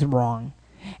something's wrong.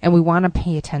 And we want to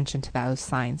pay attention to those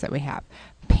signs that we have.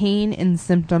 Pain and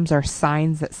symptoms are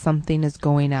signs that something is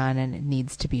going on and it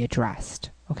needs to be addressed.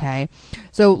 Okay?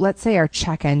 So let's say our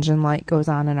check engine light goes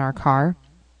on in our car.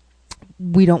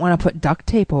 We don't want to put duct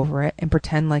tape over it and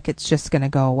pretend like it's just going to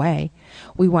go away.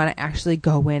 We want to actually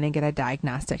go in and get a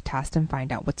diagnostic test and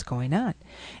find out what's going on.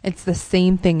 It's the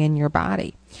same thing in your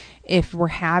body. If we're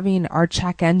having our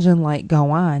check engine light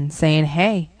go on saying,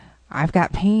 hey, I've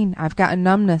got pain, I've got a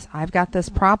numbness, I've got this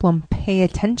problem, pay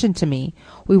attention to me,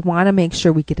 we want to make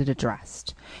sure we get it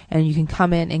addressed. And you can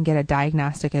come in and get a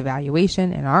diagnostic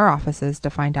evaluation in our offices to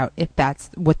find out if that's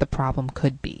what the problem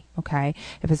could be, okay?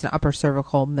 If it's an upper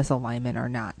cervical misalignment or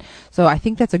not. So I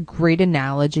think that's a great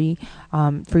analogy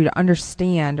for you to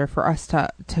understand, or for us to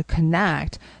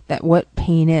connect that what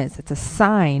pain is. It's a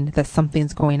sign that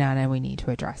something's going on and we need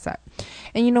to address it.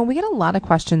 And we get a lot of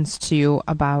questions too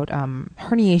about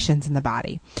herniations in the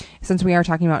body. Since we are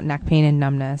talking about neck pain and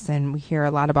numbness, and we hear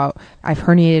a lot about, I've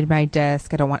herniated my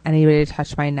disc, I don't want anybody to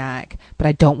touch my neck, but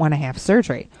I don't want to have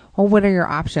surgery. Well, what are your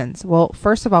options? Well,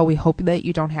 first of all, we hope that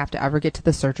you don't have to ever get to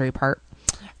the surgery part,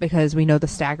 because we know the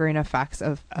staggering effects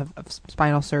of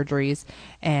spinal surgeries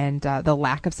and the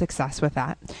lack of success with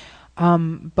that.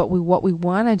 But what we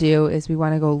want to do is we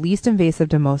want to go least invasive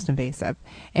to most invasive.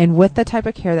 And with the type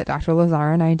of care that Dr.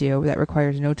 Lazar and I do that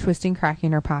requires no twisting,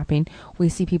 cracking, or popping, we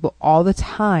see people all the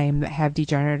time that have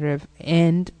degenerative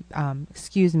and,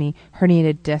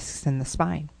 herniated discs in the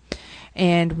spine.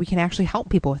 And we can actually help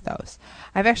people with those.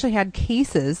 I've actually had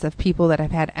cases of people that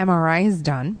have had MRIs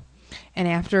done, and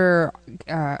after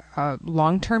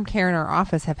long-term care in our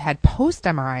office have had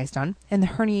post-MRIs done, and the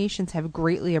herniations have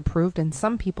greatly improved, and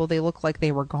some people, they look like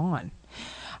they were gone.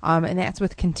 And that's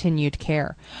with continued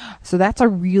care. So that's a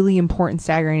really important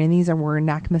staggering, and these were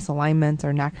neck misalignments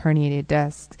or neck herniated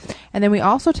discs. And then we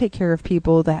also take care of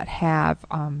people that have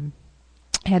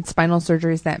had spinal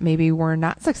surgeries that maybe were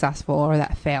not successful or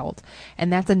that failed.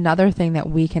 And that's another thing that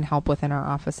we can help with in our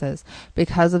offices.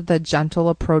 Because of the gentle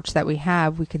approach that we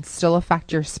have, we can still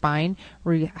affect your spine,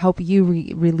 help you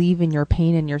relieve in your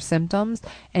pain and your symptoms,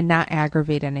 and not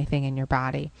aggravate anything in your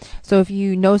body. So if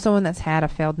you know someone that's had a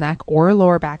failed neck or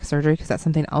lower back surgery, because that's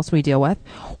something else we deal with,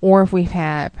 or if we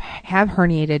have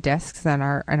herniated discs in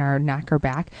our neck or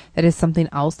back, that is something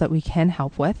else that we can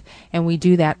help with. And we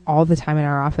do that all the time in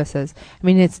our offices. I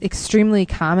mean, it's extremely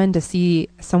common to see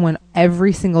someone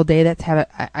every single day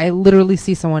I literally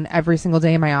see someone every single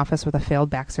day in my office with a failed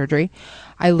back surgery.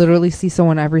 I literally see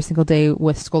someone every single day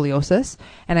with scoliosis,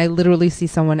 and I literally see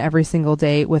someone every single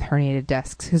day with herniated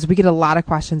discs, because we get a lot of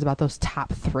questions about those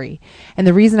top three. And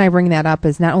the reason I bring that up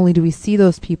is not only do we see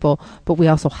those people, but we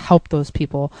also help those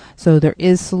people. So there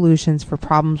is solutions for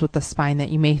problems with the spine that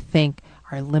you may think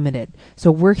are limited. So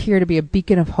we're here to be a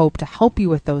beacon of hope to help you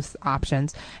with those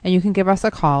options. And you can give us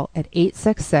a call at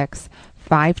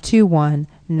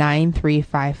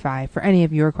 866-521-9355 for any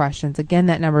of your questions. Again,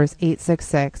 that number is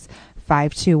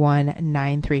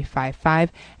 866-521-9355.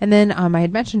 And then I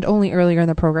had mentioned only earlier in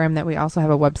the program that we also have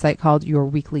a website called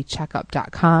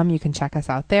yourweeklycheckup.com. You can check us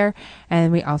out there.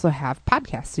 And we also have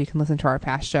podcasts, so you can listen to our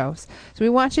past shows. So we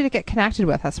want you to get connected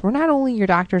with us. We're not only your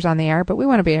doctors on the air, but we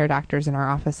want to be your doctors in our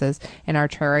offices, in our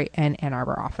Troy and Ann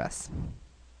Arbor office.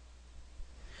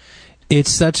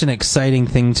 It's such an exciting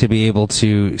thing to be able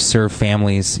to serve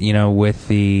families, with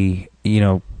the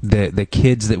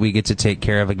kids that we get to take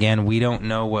care of. Again, we don't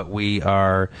know what we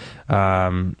are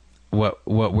what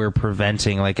we're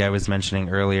preventing, like I was mentioning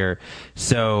earlier.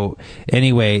 So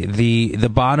anyway, the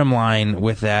bottom line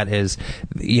with that is,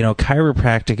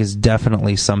 chiropractic is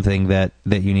definitely something that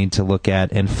you need to look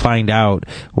at and find out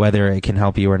whether it can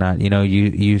help you or not.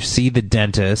 You see the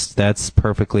dentist, that's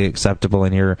perfectly acceptable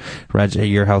in your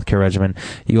healthcare regimen.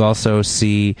 You also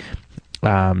see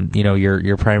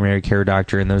your primary care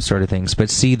doctor and those sort of things.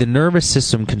 But see, the nervous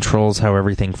system controls how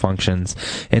everything functions.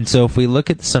 And so if we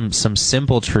look at some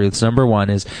simple truths, number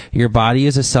one is your body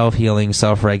is a self-healing,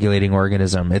 self-regulating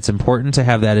organism. It's important to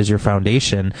have that as your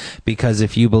foundation, because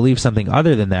if you believe something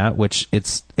other than that, which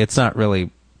it's not really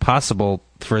possible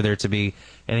for there to be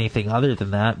anything other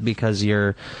than that, because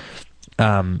you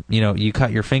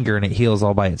cut your finger and it heals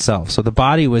all by itself. So the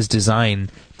body was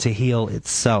designed to heal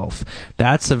itself.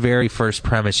 That's the very first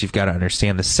premise you've got to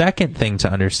understand. The second thing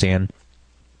to understand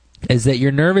is that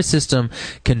your nervous system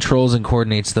controls and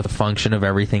coordinates the function of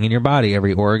everything in your body.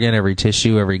 Every organ, every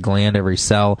tissue, every gland, every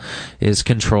cell is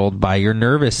controlled by your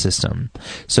nervous system.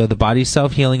 So the body's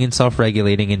self-healing and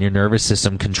self-regulating, and your nervous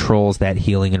system controls that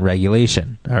healing and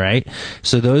regulation. All right?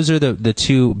 So those are the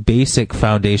two basic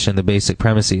foundation, the basic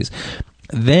premises.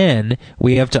 Then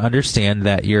we have to understand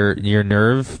that your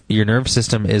nerve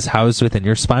system is housed within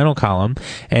your spinal column,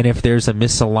 and if there's a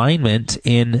misalignment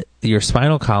in your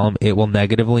spinal column, it will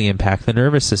negatively impact the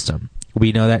nervous system.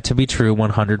 We know that to be true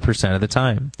 100% of the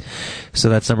time. So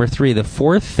that's number 3. The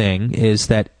fourth thing is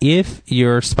that if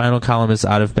your spinal column is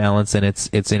out of balance and it's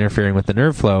interfering with the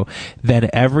nerve flow, then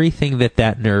everything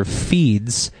that nerve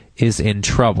feeds is in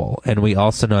trouble. And we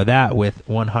also know that with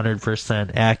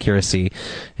 100% accuracy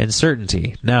and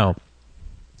certainty. Now,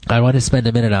 I want to spend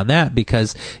a minute on that,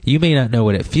 because you may not know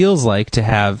what it feels like to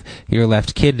have your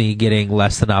left kidney getting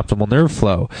less than optimal nerve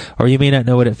flow, or you may not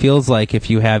know what it feels like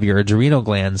if you have your adrenal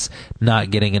glands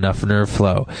not getting enough nerve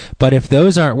flow. But if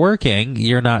those aren't working,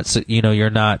 you're not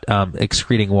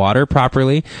excreting water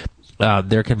properly.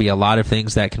 There can be a lot of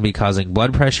things that can be causing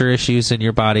blood pressure issues in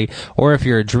your body, or if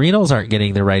your adrenals aren't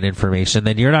getting the right information,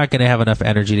 then you're not going to have enough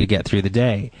energy to get through the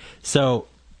day. So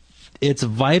it's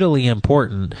vitally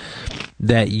important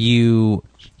that you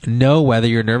know whether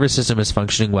your nervous system is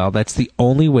functioning well. That's the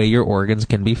only way your organs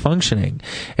can be functioning.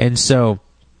 And so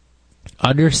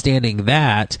understanding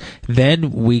that,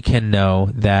 then we can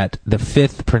know that the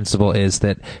fifth principle is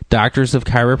that doctors of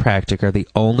chiropractic are the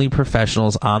only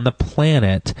professionals on the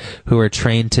planet who are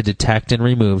trained to detect and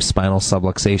remove spinal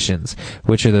subluxations,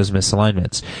 which are those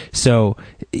misalignments. So,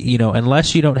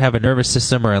 unless you don't have a nervous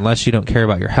system, or unless you don't care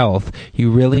about your health,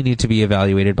 you really need to be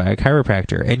evaluated by a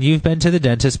chiropractor. And you've been to the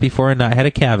dentist before and not had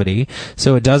a cavity,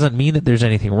 so it doesn't mean that there's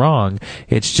anything wrong.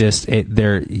 It's just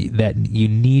that you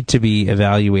need to be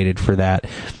evaluated for that,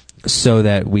 so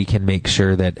that we can make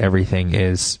sure that everything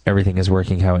is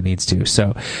working how it needs to.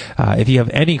 So if you have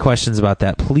any questions about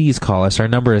that, please call us. Our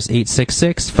number is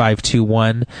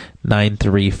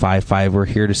 866-521-9355. We're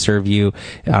here to serve you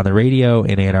on the radio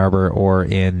in Ann Arbor or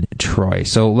in Troy.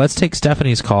 So let's take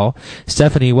Stephanie's call.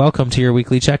 Stephanie, welcome to your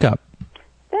weekly checkup.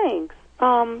 Thanks. The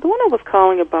one I was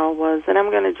calling about was, and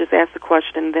I'm going to just ask the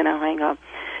question and then I'll hang up,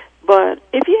 but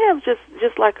if you have just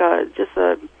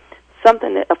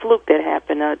something, a fluke that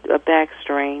happened, a back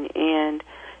strain, and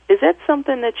is that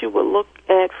something that you would look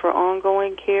at for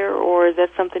ongoing care, or is that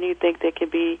something you think that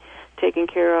could be taken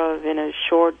care of in a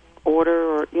short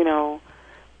order, or,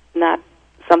 not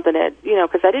something that,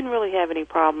 because I didn't really have any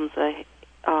problems,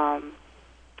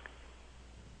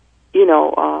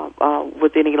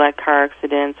 with any like car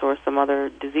accidents or some other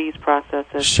disease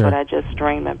processes, Sure. But I just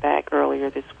strained my back earlier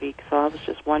this week, so I was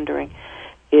just wondering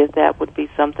if that would be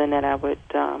something that I would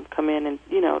come in and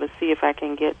to see if I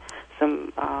can get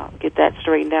that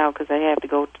straightened out, because I had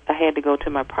to go to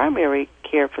my primary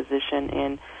care physician,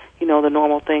 and the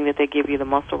normal thing that they give you, the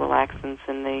muscle relaxants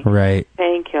and the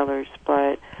painkillers,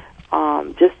 but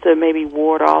just to maybe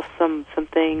ward off some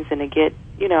things and to get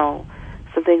some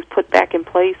things put back in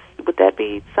place. Would that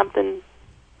be something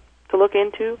to look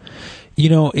into?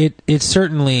 It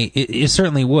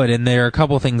certainly would, and there are a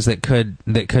couple things that could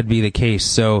be the case.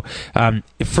 So,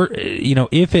 if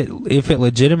it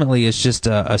legitimately is just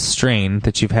a strain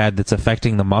that you've had that's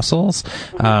affecting the muscles,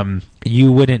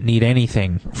 you wouldn't need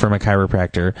anything from a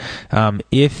chiropractor.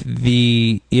 If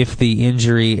the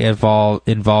injury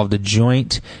involved a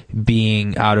joint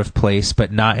being out of place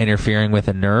but not interfering with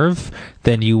a nerve,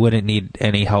 then you wouldn't need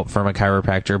any help from a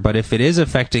chiropractor. But if it is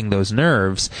affecting those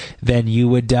nerves, then you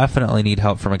would definitely need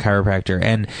help from a chiropractor.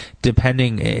 And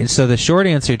so the short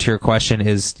answer to your question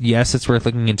is yes, it's worth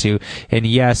looking into, and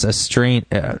yes, a strain,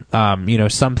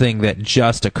 something that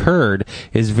just occurred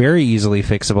is very easily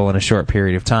fixable in a short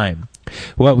period of time.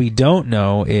 What we don't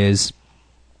know is,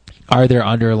 are there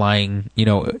underlying,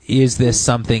 is this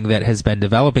something that has been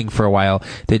developing for a while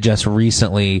that just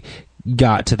recently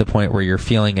got to the point where you're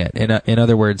feeling it? In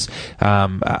other words,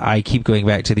 I keep going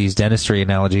back to these dentistry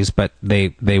analogies, but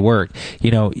they work.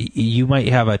 You might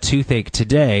have a toothache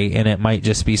today and it might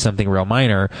just be something real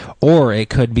minor, or it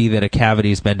could be that a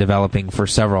cavity's been developing for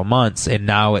several months and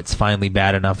now it's finally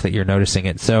bad enough that you're noticing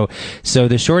it. So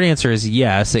the short answer is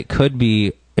yes, it could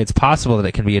be. It's possible that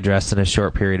it can be addressed in a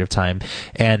short period of time,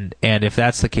 and if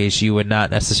that's the case, you would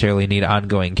not necessarily need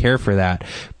ongoing care for that.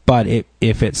 But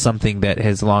if it's something that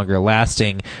is longer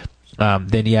lasting,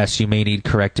 then yes, you may need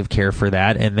corrective care for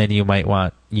that, and then you might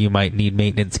need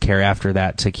maintenance care after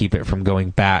that to keep it from going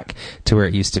back to where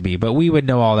it used to be. But we would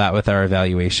know all that with our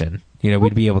evaluation.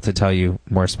 We'd be able to tell you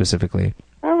more specifically.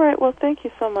 All right. Well, thank you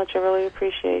so much. I really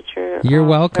appreciate your. You're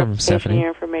welcome, Stephanie. Your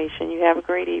information. You have a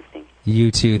great evening.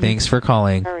 You too. Thanks for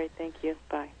calling. All right. Thank you.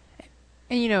 Bye.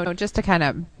 And, just to kind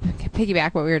of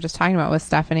piggyback what we were just talking about with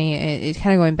Stephanie, it's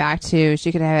kind of going back to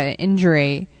she could have had an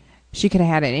injury. She could have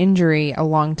had an injury a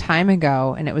long time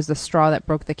ago, and it was the straw that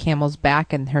broke the camel's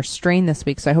back and her strain this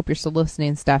week. So I hope you're still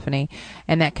listening, Stephanie.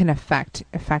 And that can affect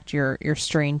your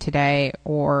strain today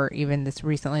or even this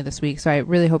week. So I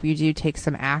really hope you do take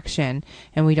some action,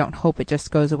 and we don't hope it just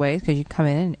goes away, because you come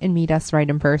in and meet us right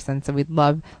in person. So we'd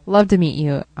love to meet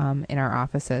you in our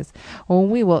offices. Well,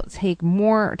 we will talk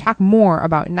more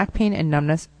about neck pain and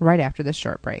numbness right after this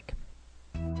short break.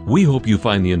 We hope you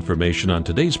find the information on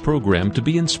today's program to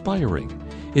be inspiring.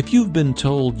 If you've been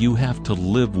told you have to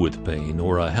live with pain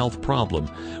or a health problem,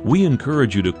 we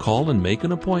encourage you to call and make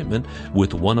an appointment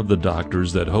with one of the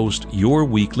doctors that host your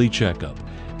weekly checkup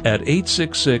at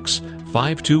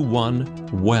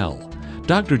 866-521-WELL.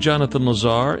 Dr. Jonathan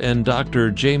Lazar and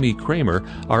Dr. Jamie Kramer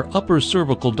are upper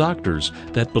cervical doctors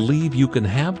that believe you can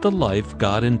have the life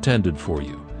God intended for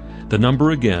you. The number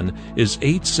again is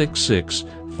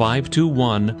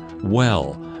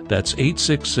 866-521-WELL. That's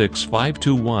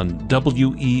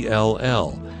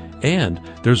 866-521-WELL. And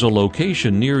there's a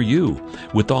location near you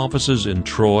with offices in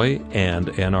Troy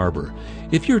and Ann Arbor.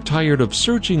 If you're tired of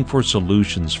searching for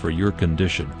solutions for your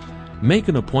condition, make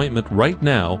an appointment right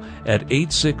now at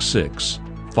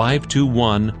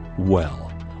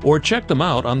 866-521-WELL. Or check them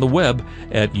out on the web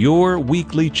at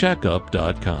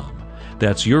yourweeklycheckup.com.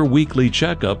 That's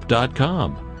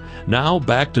yourweeklycheckup.com. Now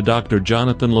back to Dr.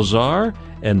 Jonathan Lazar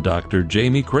and Dr.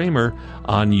 Jamie Kramer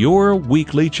on Your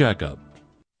Weekly Checkup.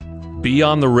 Be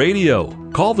on the radio.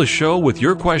 Call the show with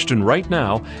your question right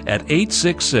now at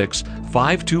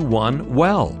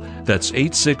 866-521-WELL. That's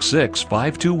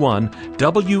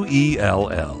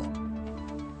 866-521-WELL.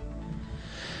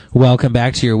 Welcome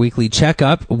back to your weekly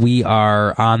checkup. We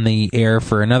are on the air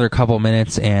for another couple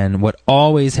minutes, and what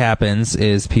always happens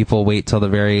is people wait till the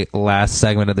very last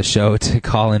segment of the show to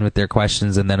call in with their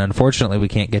questions, and then unfortunately we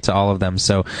can't get to all of them.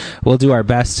 So we'll do our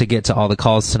best to get to all the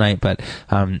calls tonight, but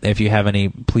if you have any,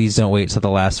 please don't wait till the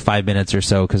last 5 minutes or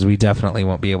so, because we definitely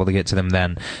won't be able to get to them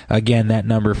then. Again, that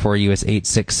number for you is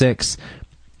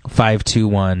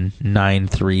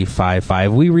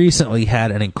 866-521-9355. We recently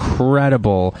had an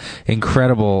incredible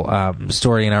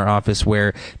story in our office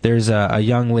where there's a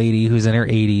young lady who's in her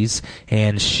 80s,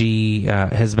 and she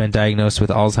has been diagnosed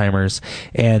with Alzheimer's,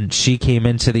 and she came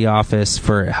into the office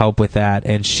for help with that,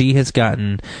 and she has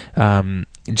gotten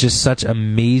just such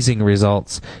amazing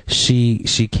results. She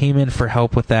came in for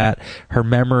help with that. Her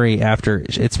memory after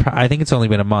I think it's only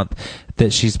been a month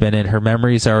that she's been in. Her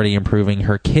memory is already improving.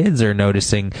 Her kids are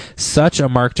noticing such a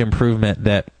marked improvement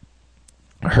that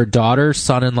her daughter,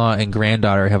 son-in-law, and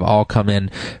granddaughter have all come in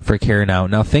for care now.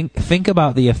 Now think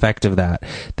about the effect of that.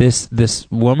 This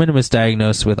woman was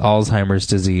diagnosed with Alzheimer's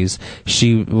disease.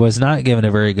 She was not given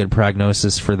a very good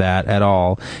prognosis for that at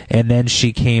all. And then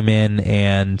she came in,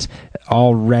 and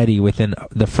already within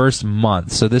the first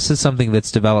month, so this is something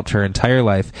that's developed her entire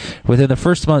life, within the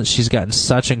first month she's gotten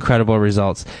such incredible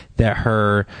results that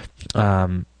her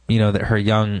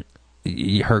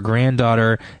her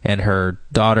granddaughter and her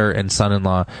daughter and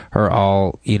son-in-law are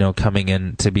all, coming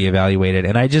in to be evaluated.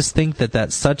 And I just think that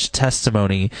that's such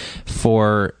testimony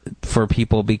for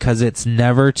people, because it's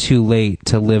never too late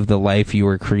to live the life you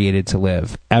were created to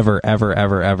live. Ever, ever,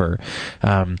 ever, ever.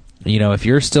 If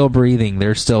you're still breathing,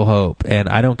 there's still hope. And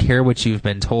I don't care what you've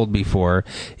been told before.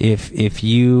 If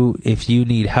you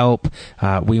need help,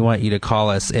 we want you to call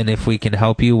us. And if we can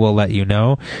help you, we'll let you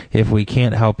know. If we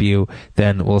can't help you,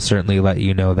 then we'll certainly let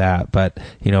you know that. But,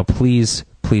 please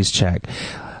check.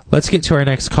 Let's get to our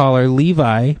next caller.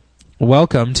 Levi,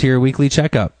 welcome to your weekly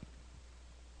checkup.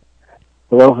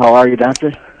 Hello, how are you,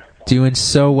 doctor? Doing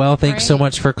so well. Thanks so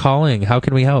much for calling. How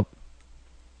can we help?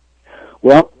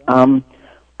 Well,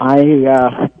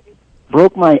 I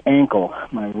broke my ankle,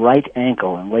 my right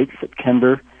ankle, in late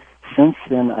September. Since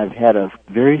then, I've had a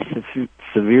very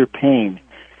severe pain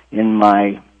in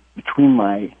my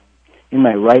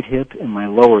right hip and my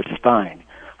lower spine.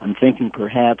 I'm thinking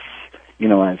perhaps,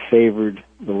 I've favored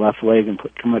the left leg and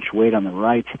put too much weight on the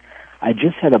right. I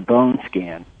just had a bone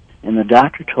scan, and the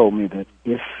doctor told me that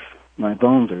if my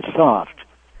bones are soft,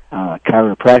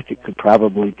 chiropractic could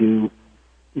probably do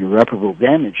irreparable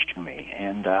damage to me.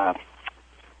 And, I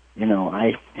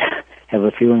have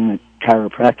a feeling that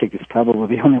chiropractic is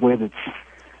probably the only way that's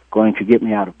going to get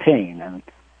me out of pain. And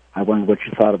I wondered what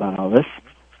you thought about all this.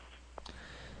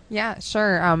 Yeah,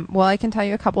 sure. Well, I can tell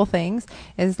you a couple things.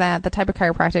 Is that the type of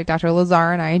chiropractic Dr.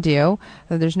 Lazar and I do,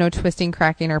 there's no twisting,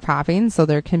 cracking, or popping, so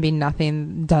there can be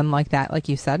nothing done like that, like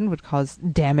you said, and would cause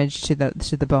damage to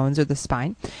the bones or the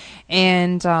spine.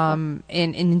 And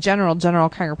in general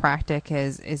chiropractic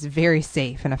is very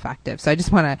safe and effective. So I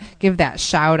just want to give that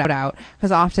shout out,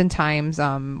 because oftentimes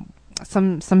some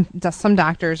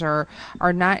doctors are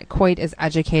not quite as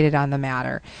educated on the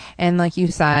matter. And like you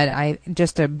said,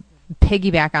 just to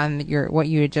piggyback on what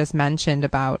you had just mentioned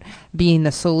about being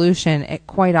the solution, it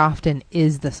quite often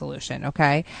is the solution.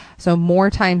 Okay, so more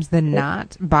times than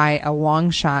not, by a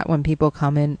long shot, when people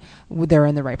come in, they're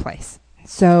in the right place.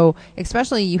 So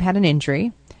especially you had an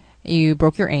injury, you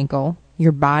broke your ankle,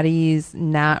 your body's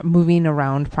not moving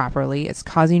around properly, it's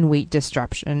causing weight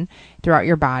disruption throughout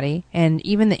your body, and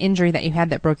even the injury that you had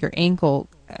that broke your ankle,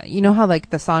 you know how like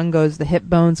the song goes, the hip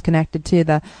bone's connected to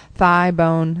the thigh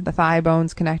bone, the thigh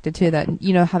bone's connected to that,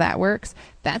 you know how that works?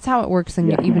 That's how it works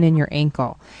even in your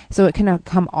ankle. So it can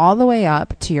come all the way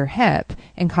up to your hip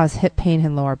and cause hip pain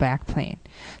and lower back pain.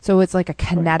 So it's like a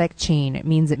kinetic chain. It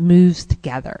means it moves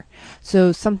together.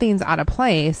 So something's out of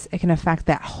place, it can affect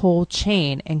that whole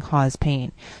chain and cause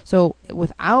pain. So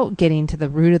without getting to the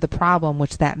root of the problem,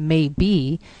 which that may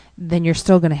be, then you're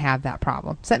still going to have that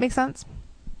problem. Does that make sense?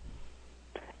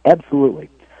 Absolutely.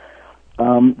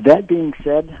 That being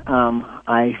said,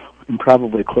 I am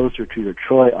probably closer to your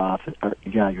Troy office.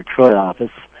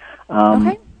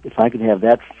 Okay. If I could have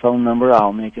that phone number,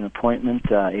 I'll make an appointment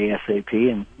ASAP,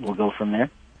 and we'll go from there.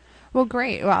 Well,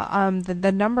 great. Well,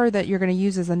 the number that you're going to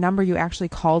use is the number you actually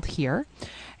called here.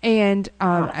 And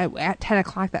at 10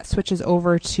 o'clock, that switches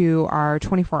over to our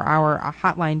 24-hour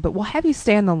hotline. But we'll have you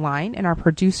stay on the line, and our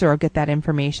producer will get that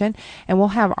information, and we'll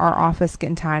have our office get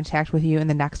in contact with you in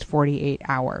the next 48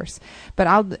 hours. But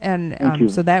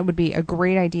so that would be a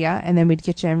great idea, and then we'd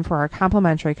get you in for our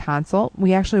complimentary consult.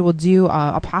 We actually will do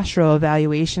a postural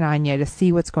evaluation on you to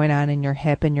see what's going on in your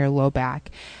hip and your low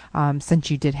back, since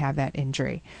you did have that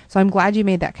injury. So I'm glad you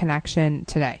made that connection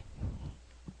today.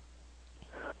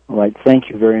 All right. Thank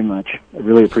you very much. I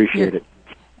really appreciate it.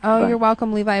 Oh, Bye. You're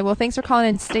welcome, Levi. Well, thanks for calling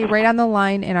in. Stay right on the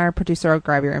line, and our producer will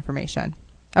grab your information.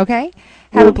 Okay?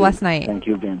 Have a blessed night. Thank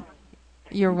you again.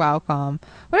 You're welcome.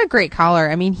 What a great caller.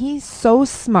 I mean, he's so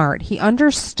smart. He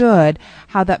understood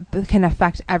how that can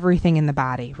affect everything in the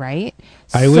body, right?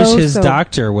 I wish his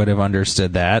doctor would have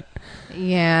understood that.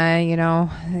 Yeah,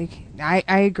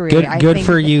 I agree. Good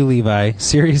for you, Levi.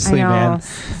 Seriously, man.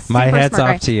 My hat's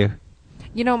off to you.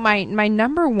 My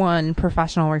number one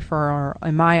professional referrer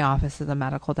in my office is a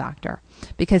medical doctor,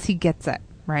 because he gets it,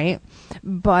 right?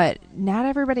 But not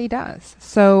everybody does.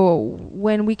 So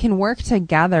when we can work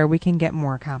together, we can get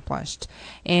more accomplished.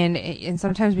 And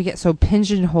sometimes we get so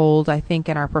pigeonholed, I think,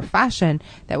 in our profession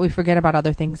that we forget about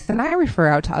other things. And I refer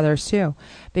out to others too,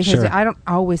 because I don't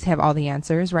always have all the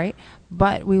answers, right?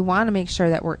 But we want to make sure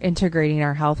that we're integrating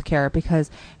our healthcare,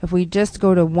 because if we just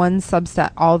go to one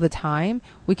subset all the time,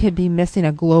 we could be missing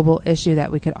a global issue that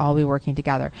we could all be working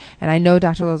together. And I know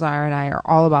Dr. Lazar and I are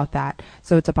all about that.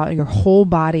 So it's about your whole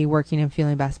body working and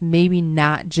feeling best. Maybe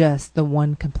not just the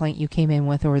one complaint you came in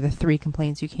with, or the 3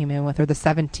 complaints you came in with, or the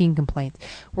 17 complaints.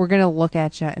 We're going to look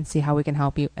at you and see how we can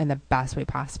help you in the best way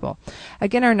possible.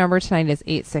 Again, our number tonight is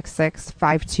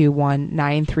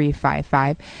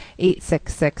 866-521-9355,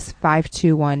 866-521-9355.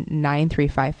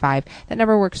 That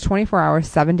number works 24 hours,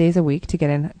 7 days a week to get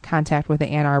in contact with the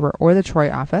Ann Arbor or the Troy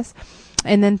office.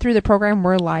 And then through the program,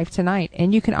 we're live tonight.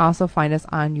 And you can also find us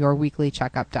on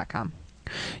yourweeklycheckup.com.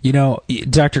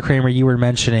 Dr. Kramer, you were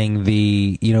mentioning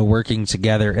the, working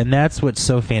together, and that's what's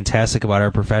so fantastic about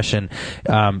our profession,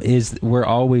 is we're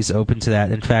always open to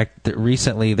that. In fact,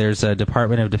 recently there's a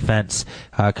Department of Defense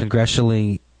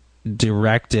congressionally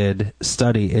directed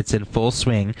study. It's in full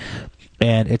swing,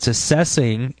 and it's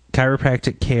assessing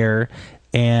chiropractic care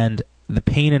and the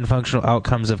pain and functional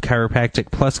outcomes of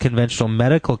chiropractic plus conventional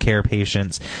medical care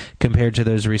patients compared to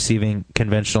those receiving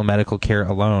conventional medical care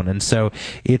alone. And so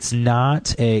it's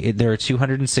not there are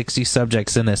 260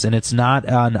 subjects in this, and it's not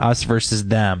on us versus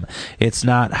them. It's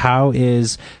not how are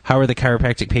the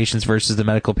chiropractic patients versus the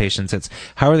medical patients. It's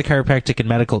how are the chiropractic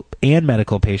and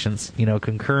medical patients,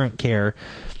 concurrent care,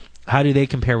 how do they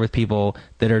compare with people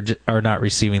that are not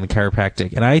receiving the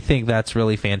chiropractic? And I think that's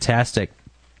really fantastic.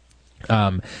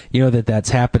 That's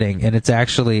happening, and it's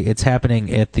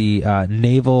happening at the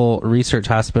Naval Research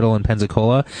Hospital in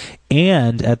Pensacola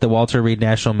and at the Walter Reed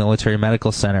National Military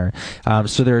Medical Center.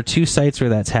 So there are two sites where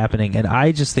that's happening, and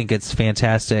I just think it's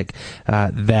fantastic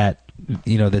that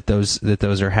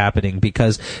those are happening,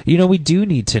 because we do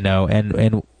need to know,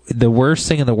 and the worst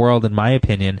thing in the world, in my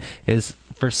opinion, is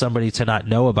for somebody to not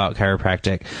know about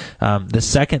chiropractic. The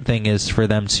second thing is for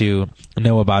them to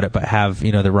know about it but have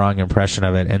the wrong impression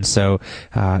of it. And so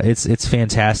it's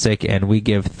fantastic, and we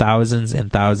give thousands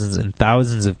and thousands and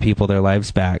thousands of people their lives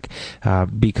back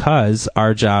because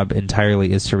our job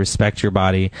entirely is to respect your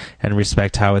body and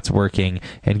respect how it's working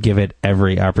and give it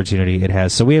every opportunity it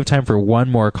has. So we have time for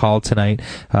one more call tonight.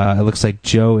 It looks like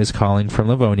Joe is calling from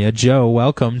Livonia. Joe,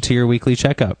 welcome to your weekly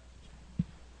checkup.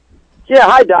 Yeah,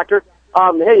 hi, doctor.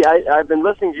 Hey, I've been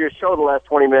listening to your show the last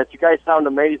 20 minutes. You guys sound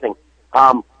amazing.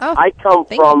 I come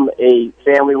from a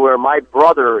family where my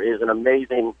brother is an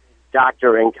amazing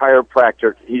doctor and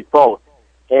chiropractor. He's both.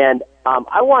 And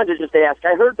I wanted to just ask,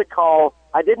 I heard the call,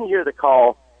 I didn't hear the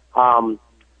call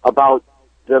about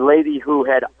the lady who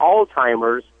had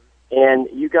Alzheimer's, and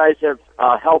you guys have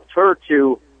helped her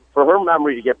for her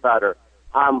memory to get better.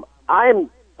 I'm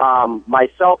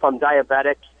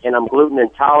diabetic, and I'm gluten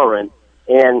intolerant,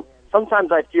 and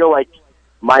sometimes I feel like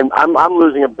I'm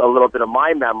losing a little bit of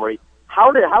my memory.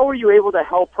 How were you able to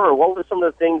help her? What were some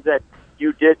of the things that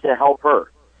you did to help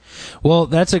her? Well,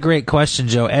 that's a great question,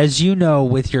 Joe. As you know,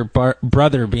 with your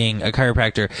brother being a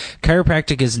chiropractor,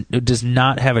 chiropractic does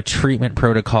not have a treatment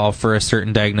protocol for a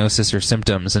certain diagnosis or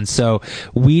symptoms. And so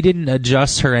we didn't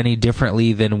adjust her any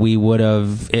differently than we would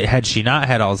have had she not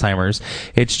had Alzheimer's.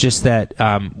 It's just that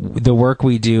the work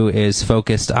we do is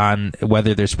focused on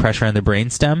whether there's pressure on the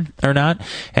brainstem or not.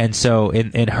 And so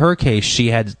in her case, she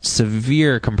had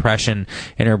severe compression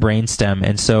in her brainstem.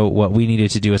 And so what we needed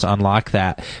to do is unlock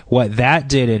that. What that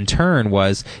did in turn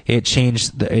was it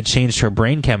changed her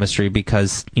brain chemistry,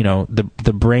 because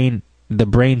the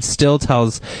brain still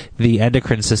tells the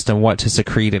endocrine system what to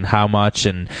secrete and how much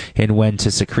and when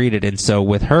to secrete it. And so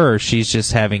with her, she's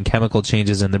just having chemical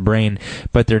changes in the brain,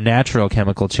 but they're natural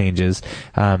chemical changes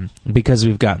because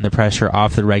we've gotten the pressure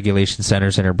off the regulation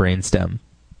centers in her brainstem.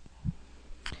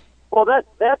 Well,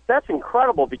 that's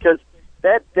incredible, because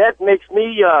that makes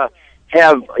me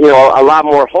have a lot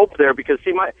more hope there, because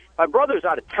see, my brother's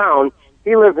out of town.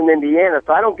 He lives in Indiana,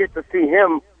 so I don't get to see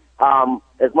him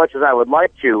as much as I would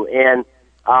like to. And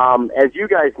as you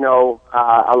guys know,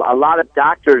 a lot of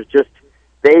doctors just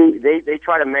they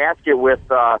try to mask it with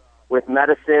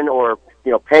medicine or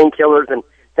painkillers, and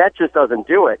that just doesn't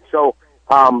do it. So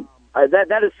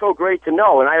that is so great to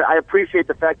know, and I appreciate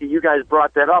the fact that you guys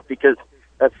brought that up, because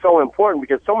that's so important,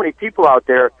 because so many people out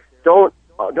there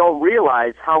don't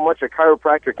realize how much a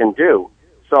chiropractor can do.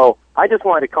 So I just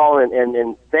wanted to call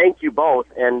and thank you both,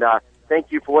 and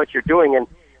thank you for what you're doing. And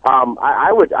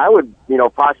I would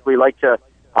possibly like to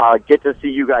get to see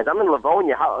you guys. I'm in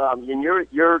Livonia. And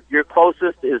your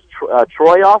closest is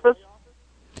Troy office?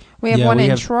 We have one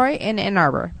in Troy and Ann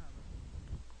Arbor.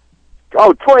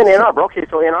 Oh, Troy and Ann Arbor. Okay,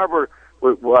 so Ann Arbor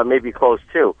may be close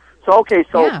too. So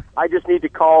yeah. I just need to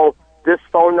call this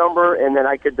phone number, and then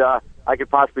I could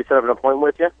possibly set up an appointment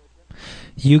with you.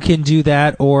 You can do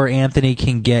that, or Anthony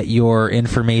can get your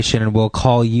information, and we'll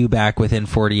call you back within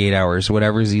 48 hours,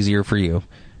 whatever's easier for you.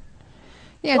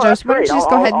 Yeah, Joe, why don't you just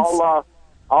go ahead and...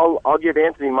 I'll give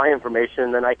Anthony my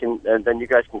information, and then you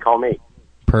guys can call me.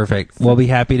 Perfect. We'll be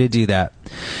happy to do that.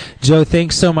 Joe,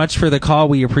 thanks so much for the call.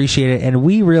 We appreciate it. And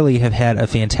we really have had a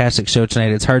fantastic show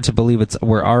tonight. It's hard to believe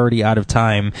we're already out of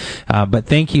time. But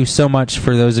thank you so much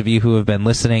for those of you who have been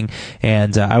listening.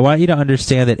 And I want you to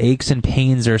understand that aches and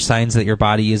pains are signs that your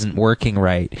body isn't working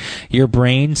right. Your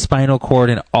brain, spinal cord,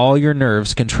 and all your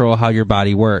nerves control how your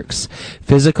body works.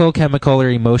 Physical, chemical, or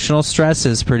emotional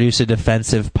stresses produce a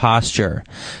defensive posture.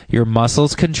 Your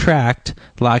muscles contract,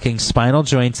 locking spinal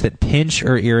joints that pinch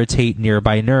or irritate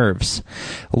nearby nerves.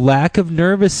 Lack of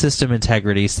nervous system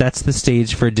integrity sets the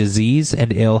stage for disease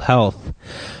and ill health.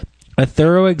 A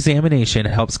thorough examination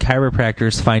helps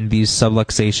chiropractors find these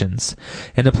subluxations,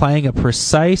 and applying a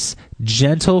precise,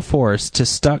 gentle force to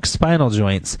stuck spinal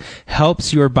joints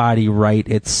helps your body right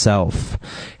itself.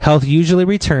 Health usually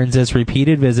returns as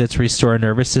repeated visits restore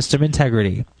nervous system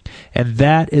integrity. And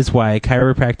that is why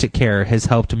chiropractic care has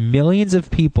helped millions of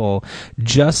people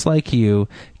just like you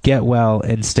get well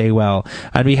and stay well.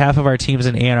 On behalf of our teams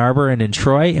in Ann Arbor and in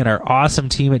Troy and our awesome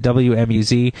team at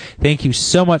WMUZ, thank you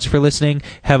so much for listening.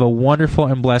 Have a wonderful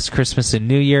and blessed Christmas and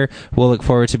New Year. We'll look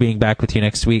forward to being back with you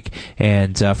next week.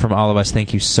 And from all of us,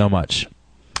 thank you so much.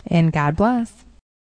 And God bless.